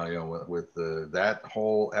 you know, with that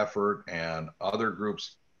whole effort and other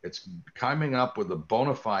groups. It's coming up with a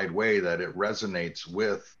bona fide way that it resonates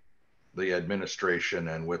with the administration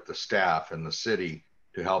and with the staff and the city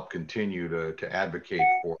to help continue to advocate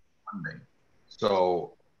for funding.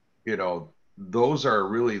 So, you know, those are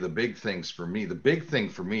really the big things for me. The big thing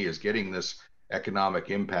for me is getting this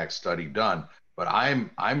economic impact study done, but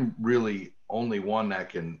I'm really only one that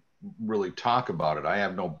can really talk about it. I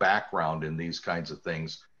have no background in these kinds of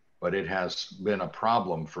things, but it has been a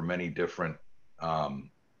problem for many different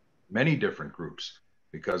groups,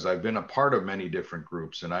 because I've been a part of many different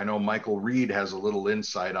groups. And I know Michael Reed has a little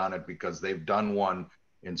insight on it because they've done one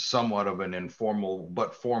in somewhat of an informal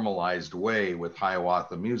but formalized way with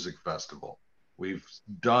Hiawatha Music Festival. We've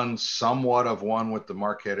done somewhat of one with the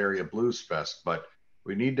Marquette Area Blues Fest, but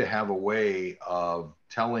we need to have a way of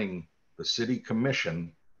telling the city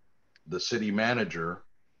commission, the city manager,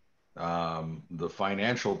 the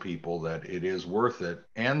financial people that it is worth it,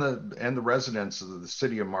 and the residents of the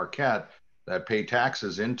city of Marquette that pay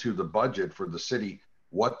taxes into the budget for the city,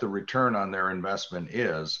 what the return on their investment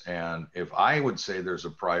is. And if I would say there's a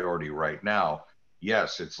priority right now,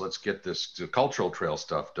 yes, it's let's get this cultural trail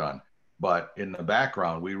stuff done. But in the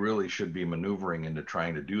background, we really should be maneuvering into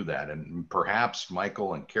trying to do that. And perhaps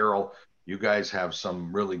Michael and Carol, you guys have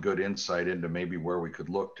some really good insight into maybe where we could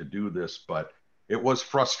look to do this. But it was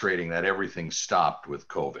frustrating that everything stopped with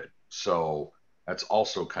COVID. So that's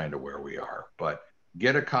also kind of where we are. But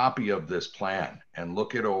get a copy of this plan and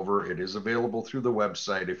look it over. It is available through the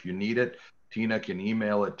website. If you need it, Tina can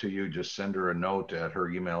email it to you. Just send her a note at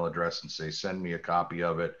her email address and say, send me a copy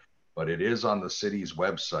of it. But it is on the city's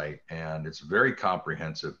website, and it's very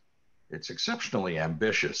comprehensive. it's exceptionally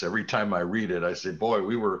ambitious. Every time I read it, I say, boy,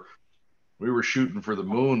 we were shooting for the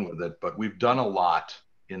moon with it, but we've done a lot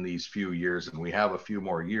in these few years, and we have a few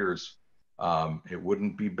more years. It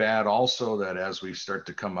wouldn't be bad also that as we start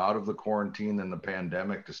to come out of the quarantine and the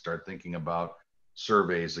pandemic, to start thinking about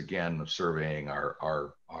surveys again, of surveying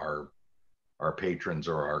our patrons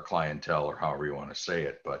or our clientele, or however you want to say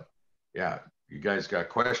it. But yeah, you guys got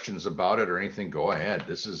questions about it or anything, go ahead.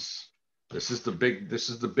 This is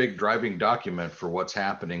the big driving document for what's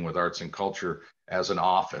happening with arts and culture as an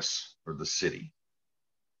office for the city.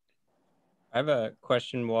 I have a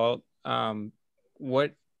question, Walt.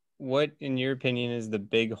 What in your opinion is the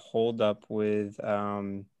big holdup with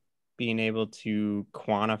being able to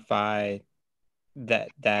quantify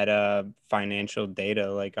that financial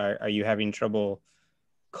data? Like, are you having trouble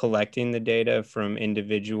collecting the data from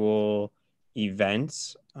individual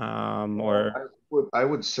events, or? I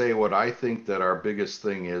would say what I think that our biggest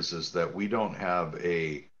thing is that we don't have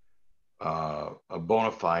a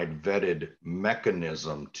bona fide vetted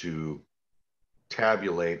mechanism to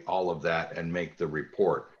tabulate all of that and make the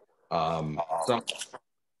report.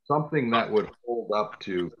 Something that would hold up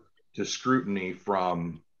to scrutiny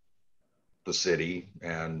from the city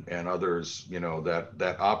and others, you know,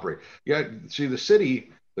 that operate. Yeah, see, the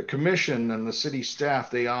city, the commission and the city staff,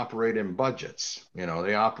 they operate in budgets. You know,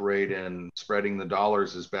 they operate in spreading the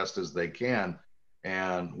dollars as best as they can.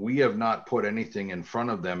 And we have not put anything in front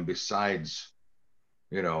of them besides,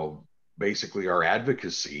 you know, basically our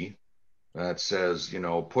advocacy that says, you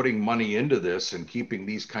know, putting money into this and keeping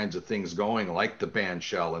these kinds of things going, like the band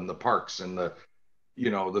shell and the parks and the, you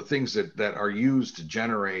know, the things that are used to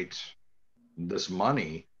generate this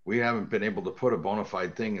money. We haven't been able to put a bona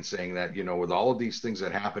fide thing in saying that, you know, with all of these things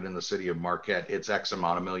that happen in the city of Marquette, it's X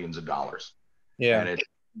amount of millions of dollars. Yeah. And it,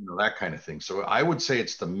 you know, that kind of thing. So I would say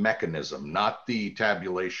it's the mechanism, not the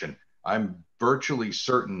tabulation. I'm virtually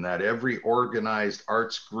certain that every organized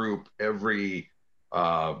arts group, every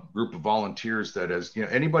group of volunteers that has, you know,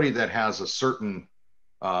 anybody that has a certain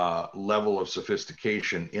level of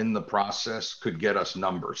sophistication in the process could get us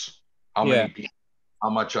numbers. How many people, how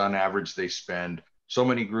much on average they spend. So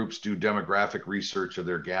many groups do demographic research of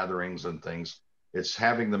their gatherings and things. It's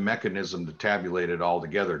having the mechanism to tabulate it all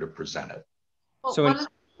together to present it. Well, So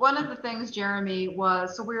one of the things, Jeremy,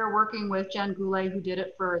 was, so we were working with Jen Goulet, who did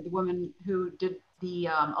it for the woman who did the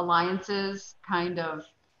alliances, kind of,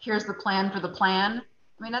 here's the plan for the plan.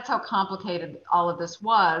 I mean, that's how complicated all of this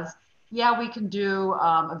was. Yeah, we can do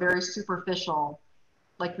a very superficial,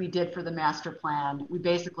 like we did for the master plan. We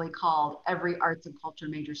basically called every arts and culture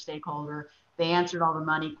major stakeholder. They answered all the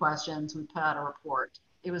money questions. We put out a report.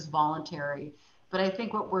 It was voluntary. But I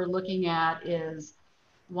think what we're looking at is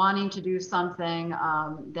wanting to do something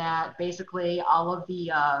that basically all of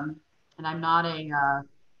the, and I'm not I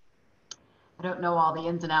don't know all the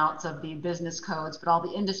ins and outs of the business codes, but all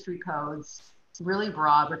the industry codes, really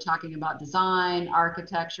broad. We're talking about design,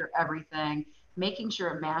 architecture, everything, making sure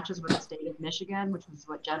it matches with the state of Michigan, which is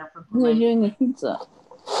what Jennifer Goulet, doing the pizza.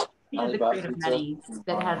 she did the Creative Medi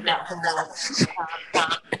that has that whole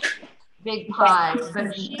big pie,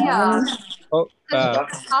 but she cost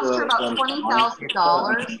her about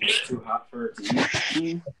 $20,000. Too hot for it to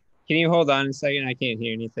eat. Can you hold on a second? I can't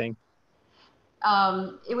hear anything.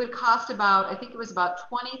 It would cost about, I think it was about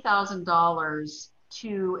 $20,000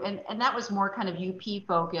 to, and that was more kind of UP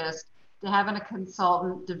focused, to having a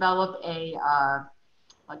consultant develop a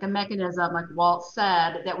like a mechanism, like Walt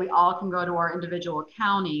said, that we all can go to our individual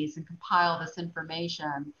counties and compile this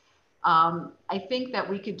information. I think that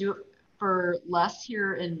we could do it for less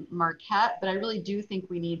here in Marquette, but I really do think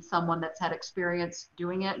we need someone that's had experience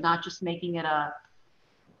doing it, not just making it a,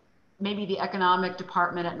 maybe the economic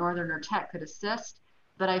department at Northern or Tech could assist,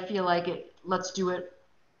 but I feel like let's do it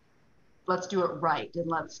right, and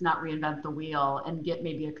let's not reinvent the wheel and get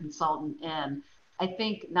maybe a consultant in. I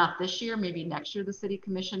think not this year, maybe next year the city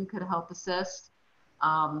commission could help assist.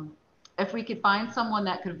 If we could find someone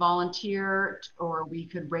that could volunteer, or we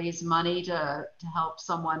could raise money to help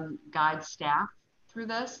someone guide staff through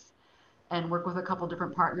this and work with a couple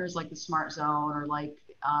different partners like the Smart Zone or like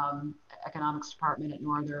economics department at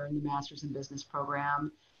Northern, the Masters in Business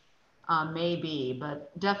program, maybe,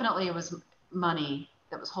 but definitely it was money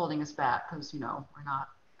that was holding us back because, you know, we're not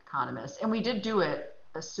economists. And we did do it,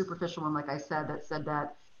 a superficial one, like I said, that said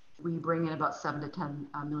that we bring in about $7 to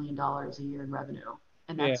 $10 million a year in revenue.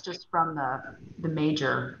 And that's just from the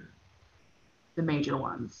major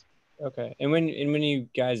ones. Okay. And when you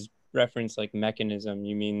guys reference like mechanism,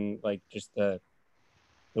 you mean like just the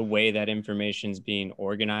way that information is being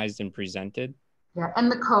organized and presented? Yeah,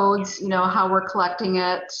 and the codes, how we're collecting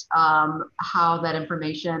it, how that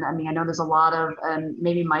information, I mean, I know there's a lot of, and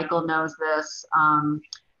maybe Michael knows this,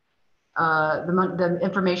 the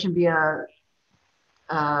information via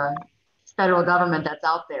federal government that's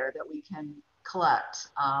out there that we can collect,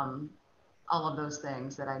 all of those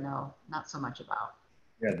things that I know not so much about.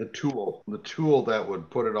 Yeah, the tool that would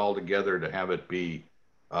put it all together to have it be,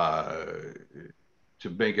 to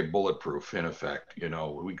make it bulletproof in effect,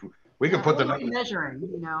 we can put the What are we numbers.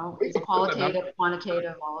 measuring, it's qualitative,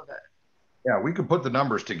 quantitative, all of it. Yeah, we could put the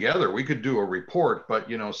numbers together. We could do a report, but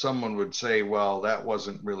someone would say, well, that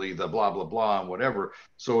wasn't really the blah, blah, blah, and whatever.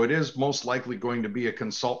 So it is most likely going to be a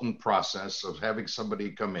consultant process of having somebody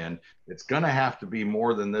come in. It's going to have to be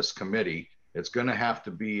more than this committee. It's going to have to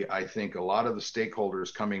be, I think, a lot of the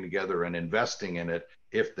stakeholders coming together and investing in it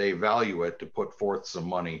if they value it to put forth some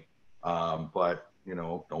money. But,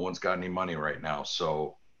 no one's got any money right now.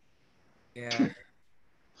 So. Yeah.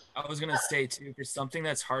 I was gonna say too, for something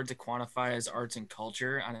that's hard to quantify as arts and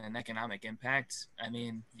culture on an economic impact, I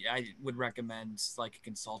mean, I would recommend like a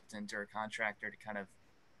consultant or a contractor to kind of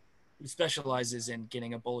who specializes in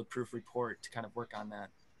getting a bulletproof report to kind of work on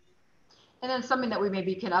that. And then something that we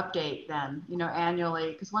maybe can update then,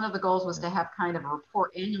 annually, because one of the goals was to have kind of a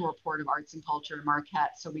annual report of arts and culture in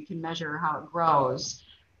Marquette, so we can measure how it grows.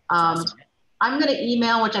 Awesome. I'm going to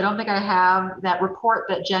email, which I don't think I have, that report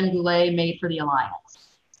that Jen Goulet made for the Alliance.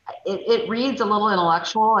 It reads a little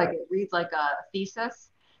intellectual, like it reads like a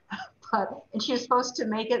thesis, and she was supposed to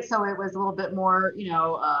make it so it was a little bit more,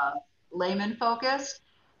 layman focused.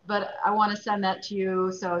 But I want to send that to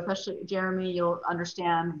you, so especially Jeremy, you'll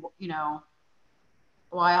understand,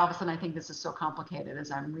 why all of a sudden I think this is so complicated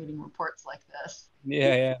as I'm reading reports like this.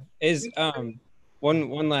 Yeah. Is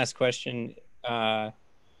one last question.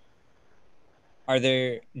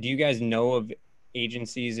 Do you guys know of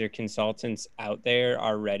agencies or consultants out there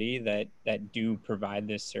already that do provide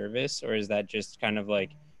this service, or is that just kind of like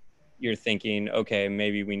you're thinking, okay,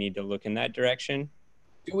 maybe we need to look in that direction?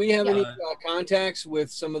 Do we have any contacts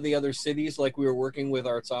with some of the other cities, like we were working with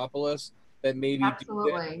Artsopolis, that maybe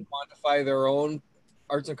Absolutely. quantify their own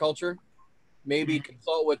arts and culture? Maybe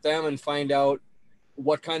consult with them and find out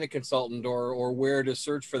what kind of consultant or where to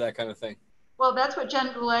search for that kind of thing. Well, that's what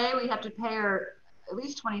Jen Goulet, we have to pay her at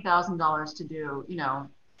least $20,000 to do,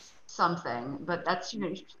 something, but that's,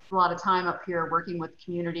 a lot of time up here working with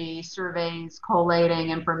community surveys, collating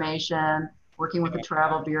information, working with the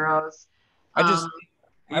travel bureaus.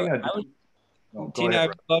 Tina,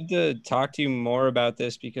 I'd love to talk to you more about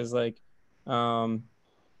this because I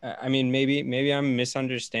mean, maybe I'm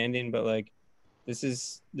misunderstanding, but like, this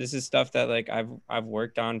is stuff that like I've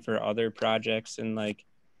worked on for other projects and like,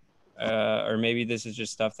 or maybe this is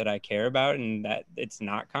just stuff that I care about and that it's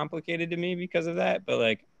not complicated to me because of that. But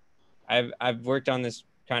like, I've worked on this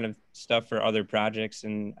kind of stuff for other projects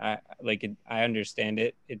and I understand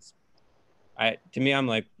it. To me, I'm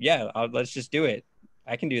like, yeah, let's just do it.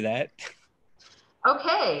 I can do that.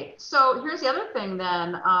 Okay, so here's the other thing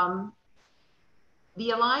then.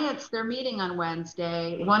 The Alliance, they're meeting on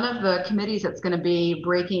Wednesday. One of the committees that's going to be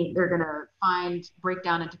they're going to break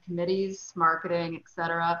down into committees, marketing, et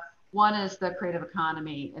cetera. One is the creative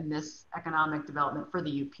economy in this economic development for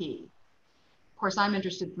the UP. Of course, I'm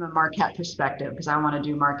interested from a Marquette perspective because I want to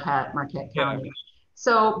do Marquette County. Yeah.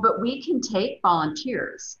 So, but we can take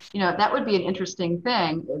volunteers. That would be an interesting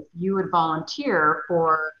thing if you would volunteer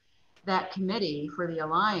for that committee for the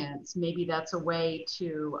Alliance. Maybe that's a way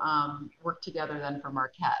to work together then for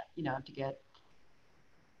Marquette, to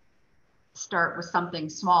start with something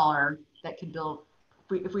smaller that could build,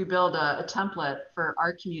 if we build a template for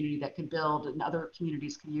our community that could build and other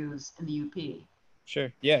communities could use in the UP.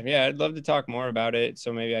 Sure. Yeah. I'd love to talk more about it.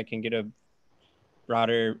 So maybe I can get a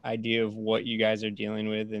broader idea of what you guys are dealing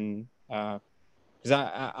with. And because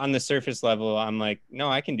I on the surface level, I'm like, no,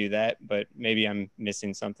 I can do that, but maybe I'm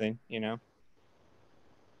missing something,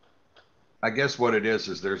 I guess what it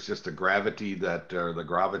is there's just a gravity that, the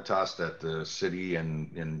gravitas that the city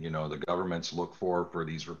and the governments look for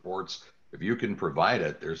these reports. If you can provide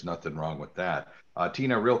it, there's nothing wrong with that.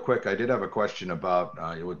 Tina, real quick, I did have a question about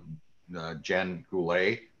Jen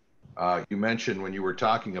Goulet. You mentioned when you were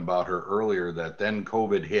talking about her earlier that then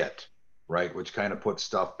COVID hit, right? Which kind of put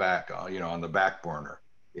stuff back, on the back burner.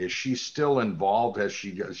 Is she still involved? Is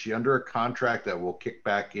she under a contract that will kick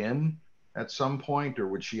back in at some point, or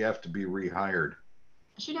would she have to be rehired?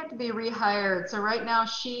 She'd have to be rehired. So right now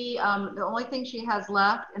she, the only thing she has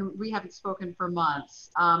left, and we haven't spoken for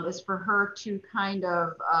months, is for her to kind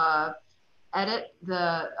of edit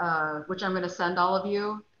which I'm going to send all of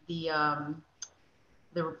you, the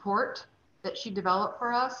report that she developed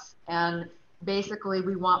for us. And basically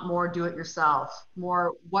we want more do-it-yourself,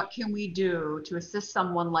 more what can we do to assist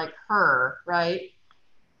someone like her, right,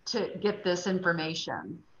 to get this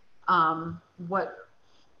information. What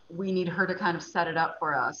we need her to kind of set it up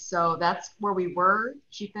for us. So that's where we were.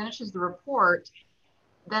 She finishes the report.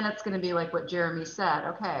 Then it's going to be like what Jeremy said.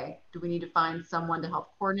 Okay, do we need to find someone to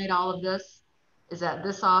help coordinate all of this? Is that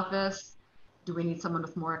this office? Do we need someone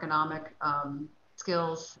with more economic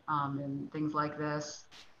skills and things like this?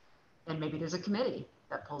 And maybe there's a committee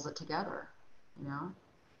that pulls it together, you know?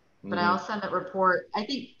 But I'll send that report. I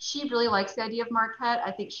think she really likes the idea of Marquette.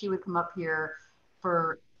 I think she would come up here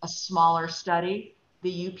for a smaller study.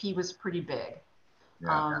 The UP was pretty big.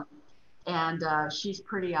 Yeah. And she's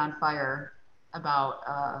pretty on fire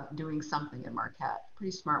about doing something in Marquette.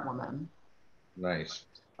 Pretty smart woman. Nice.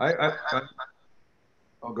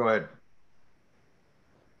 Oh, go ahead.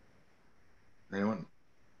 Anyone?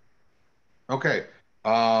 Okay.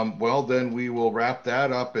 Well, then we will wrap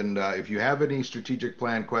that up. And if you have any strategic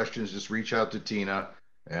plan questions, just reach out to Tina,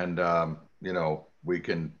 and you know, we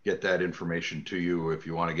can get that information to you. If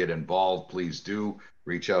you want to get involved, please do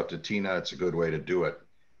reach out to Tina. It's a good way to do it.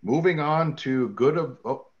 Moving on to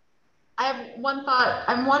I have one thought.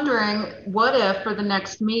 I'm wondering, what if for the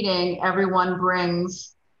next meeting, everyone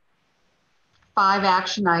brings 5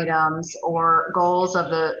 action items or goals of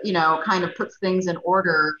the, you know, kind of puts things in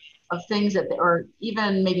order of things that, or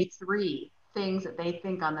even maybe 3 things that they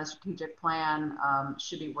think on the strategic plan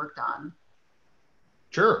should be worked on.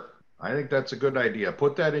 Sure. I think that's a good idea.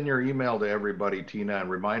 Put that in your email to everybody, Tina, and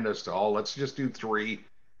remind us to all, let's just do 3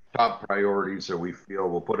 top priorities that we feel.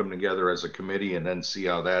 We'll put them together as a committee and then see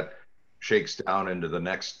how that shakes down into the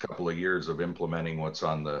next couple of years of implementing what's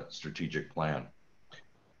on the strategic plan.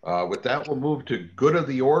 With that, we'll move to good of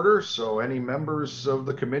the order. So any members of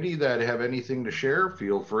the committee that have anything to share,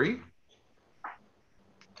 feel free.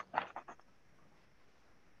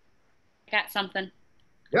 Got something.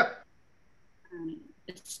 Yep.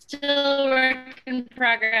 It's still a work in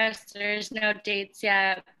progress. There's no dates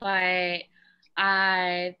yet, but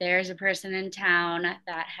there's a person in town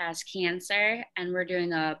that has cancer, and we're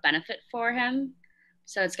doing a benefit for him.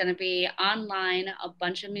 So it's going to be online. A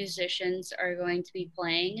bunch of musicians are going to be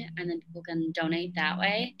playing, and then people can donate that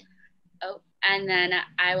way. Oh, and then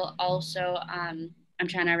I will also, I'm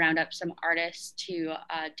trying to round up some artists to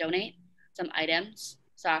donate some items.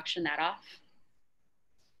 So I'll auction that off.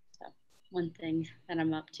 So one thing that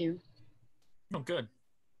I'm up to. Oh, good.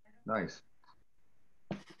 Nice.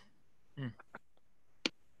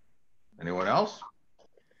 Anyone else?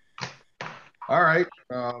 All right.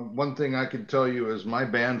 One thing I can tell you is my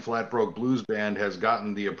band, Flatbroke Blues Band, has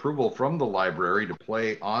gotten the approval from the library to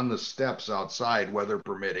play on the steps outside, weather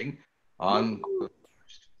permitting,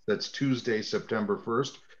 that's Tuesday, September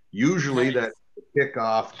 1st. Usually that's the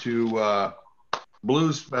kickoff to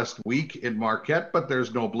Blues Fest week in Marquette, but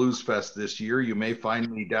there's no Blues Fest this year. You may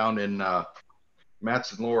find me down in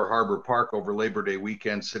Matson Lower Harbor Park over Labor Day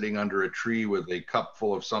weekend, sitting under a tree with a cup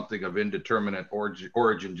full of something of indeterminate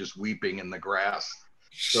origin, just weeping in the grass.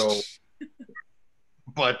 So,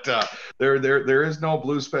 but there is no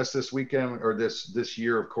Blues Fest this weekend, or this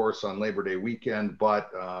year, of course, on Labor Day weekend.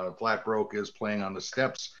 But Flatbroke is playing on the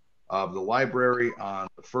steps of the library on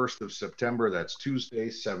the 1st of September. That's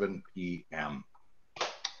Tuesday, 7 p.m.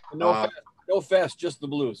 No fest, just the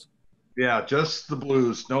blues. Yeah, just the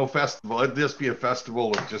blues. No festival. It'd just be a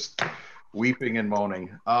festival of just weeping and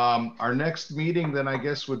moaning. Our next meeting then, I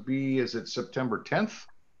guess, would be, is it September 10th?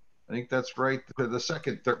 I think that's right.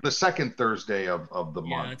 The second Thursday of the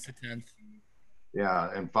month. Yeah, it's the 10th. Yeah,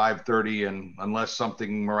 and 5:30, and unless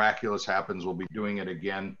something miraculous happens, we'll be doing it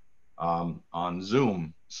again on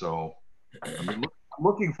Zoom. So I'm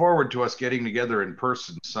looking forward to us getting together in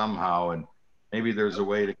person somehow, and maybe there's a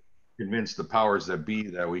way to convince the powers that be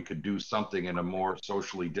that we could do something in a more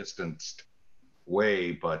socially distanced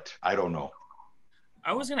way, but I don't know.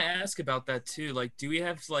 I was gonna ask about that too. Like, do we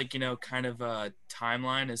have like, you know, kind of a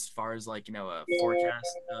timeline as far as like, you know, a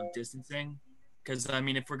forecast of distancing? Because I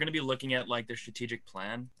mean, if we're gonna be looking at like the strategic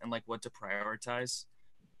plan and like what to prioritize,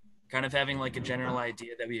 kind of having like a general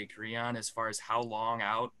idea that we agree on as far as how long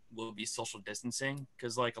out will be social distancing.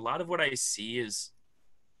 Because like a lot of what I see is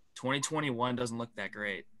 2021 doesn't look that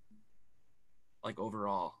great. Like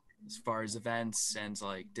overall, as far as events and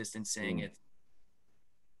like distancing, it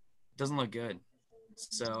doesn't look good.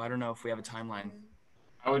 So I don't know if we have a timeline.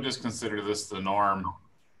 I would just consider this the norm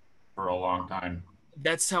for a long time.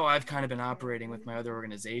 That's how I've kind of been operating with my other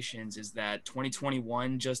organizations, is that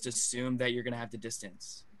 2021 just assume that you're going to have to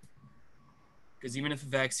distance. Because even if a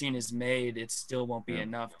vaccine is made, it still won't be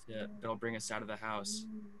enough that'll bring us out of the house.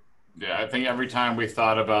 Yeah, I think every time we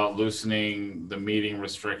thought about loosening the meeting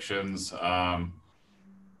restrictions,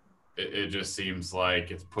 it just seems like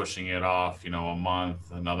it's pushing it off, a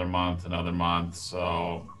month, another month, another month.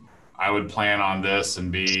 So I would plan on this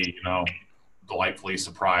and be, delightfully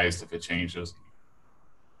surprised if it changes.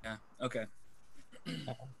 Yeah. Okay.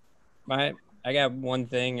 I got one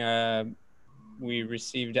thing. We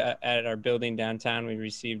received at our building downtown, we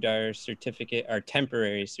received our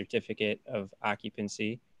temporary certificate of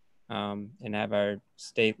occupancy, and have our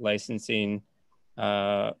state licensing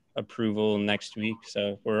approval next week.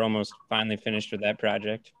 So we're almost finally finished with that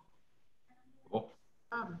project. Cool.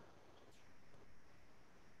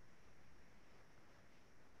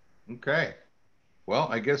 Okay. Well,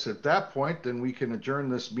 I guess at that point, then we can adjourn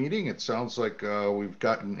this meeting. It sounds like we've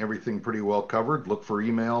gotten everything pretty well covered. Look for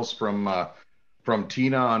emails from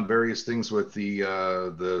Tina on various things with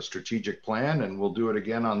the strategic plan, and we'll do it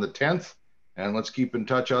again on the 10th. And let's keep in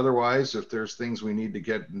touch. Otherwise, if there's things we need to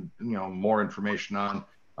get more information on,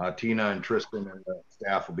 Tina and Tristan and the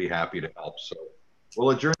staff will be happy to help. So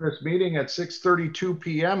we'll adjourn this meeting at 6:32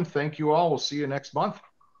 p.m. Thank you all. We'll see you next month.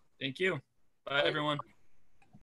 Thank you. Bye, everyone.